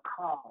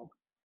call.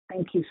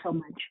 Thank you so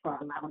much for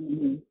allowing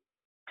me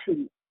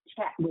to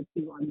chat with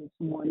you on this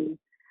morning.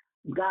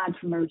 God's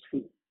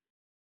mercy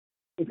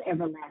is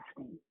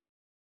everlasting,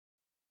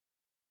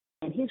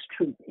 and His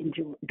truth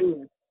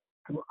endures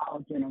through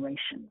all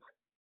generations.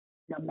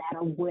 No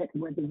matter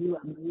whether you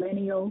are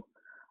millennial,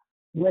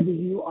 whether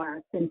you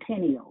are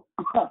centennial,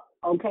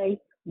 okay?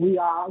 We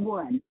are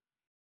one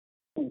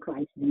in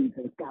Christ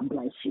Jesus. God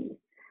bless you.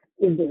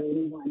 Is there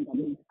anyone that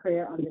needs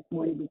prayer on this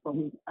morning before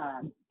we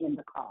end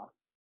the call?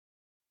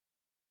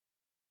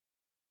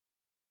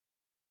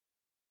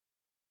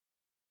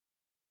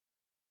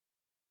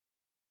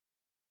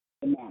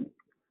 Amen.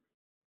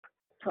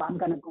 So I'm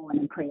going to go on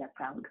and pray us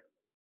out.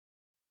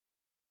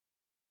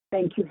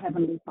 Thank you,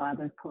 Heavenly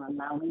Father, for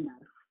allowing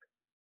us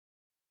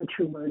the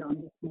true word on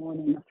this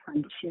morning of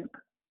friendship.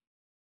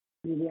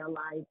 We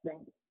realize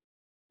that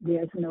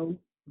there's no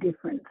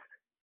difference,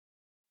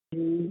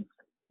 Jews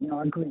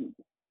nor Greek.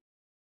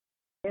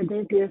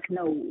 There's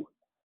no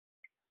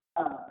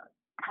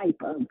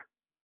type of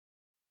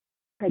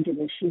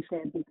prejudice, she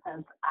said,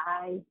 because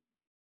I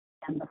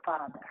am the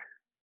Father.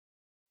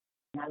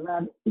 And I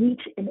love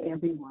each and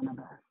every one of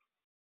us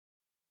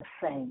the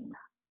same.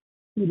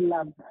 He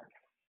loves us.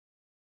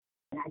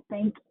 And I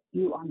thank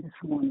you on this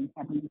morning,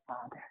 Heavenly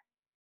Father,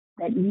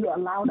 that you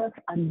allowed us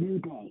a new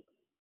day,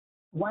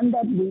 one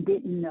that we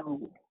didn't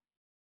know,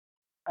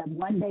 but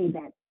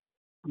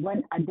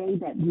a day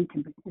that we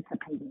can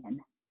participate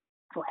in.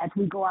 So as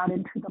we go out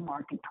into the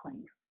marketplace,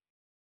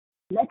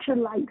 let your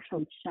light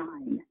so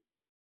shine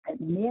that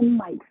men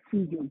might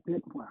see your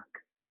good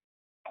work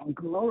and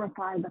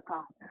glorify the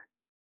Father.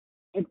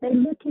 If they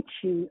look at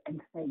you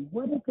and say,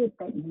 what is it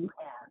that you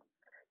have?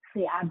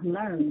 Say, I've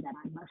learned that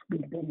I must be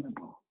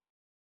bendable.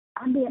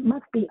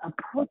 must be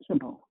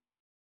approachable.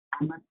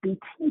 I must be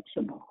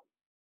teachable.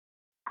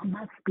 I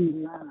must be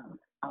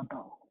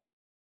lovable.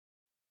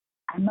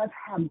 I must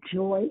have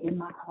joy in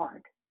my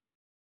heart.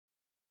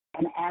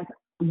 And as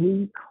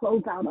we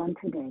close out on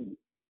today,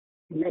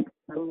 let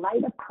the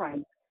light of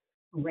Christ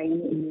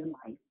reign in your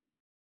life.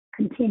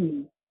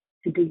 Continue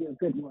to do your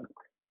good work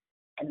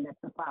and let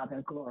the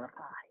Father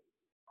glorify.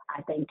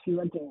 I thank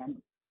you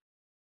again.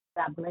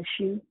 God bless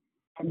you,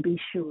 and be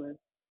sure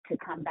to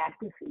come back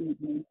this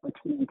evening for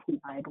TNT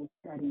Bible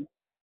study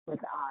with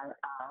our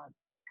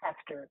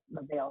Pastor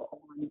Lavelle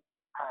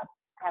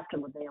Pastor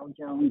Lavelle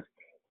Jones.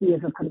 He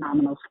is a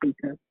phenomenal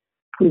speaker.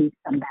 Please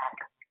come back.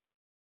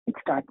 It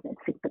starts at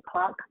 6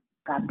 o'clock.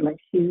 God bless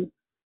you.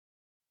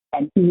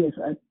 And he is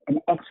an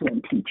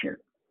excellent teacher.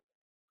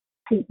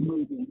 Keep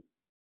moving.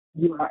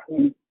 You are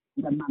in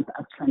the month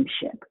of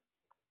sonship.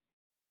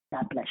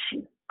 God bless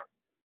you.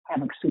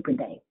 Have a super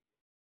day.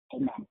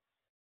 Amen.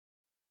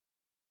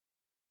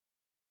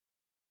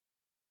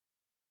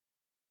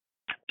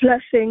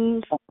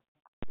 Blessings.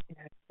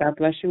 God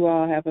bless you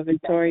all. Have a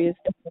victorious,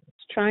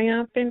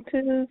 triumphant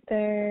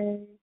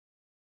Tuesday.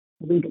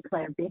 We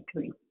declare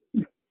victory.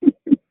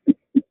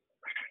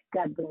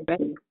 God bless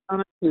you. On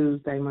a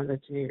Tuesday, Mother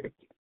Cherry.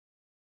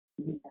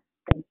 Yes,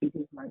 thank you,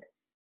 dear Mother.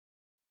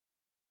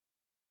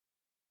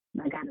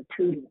 I got a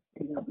tutor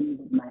to help me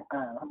with my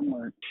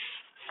homework.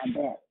 I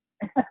bet.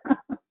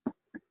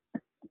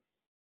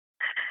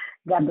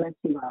 God bless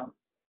you all.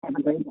 Have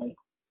a great day.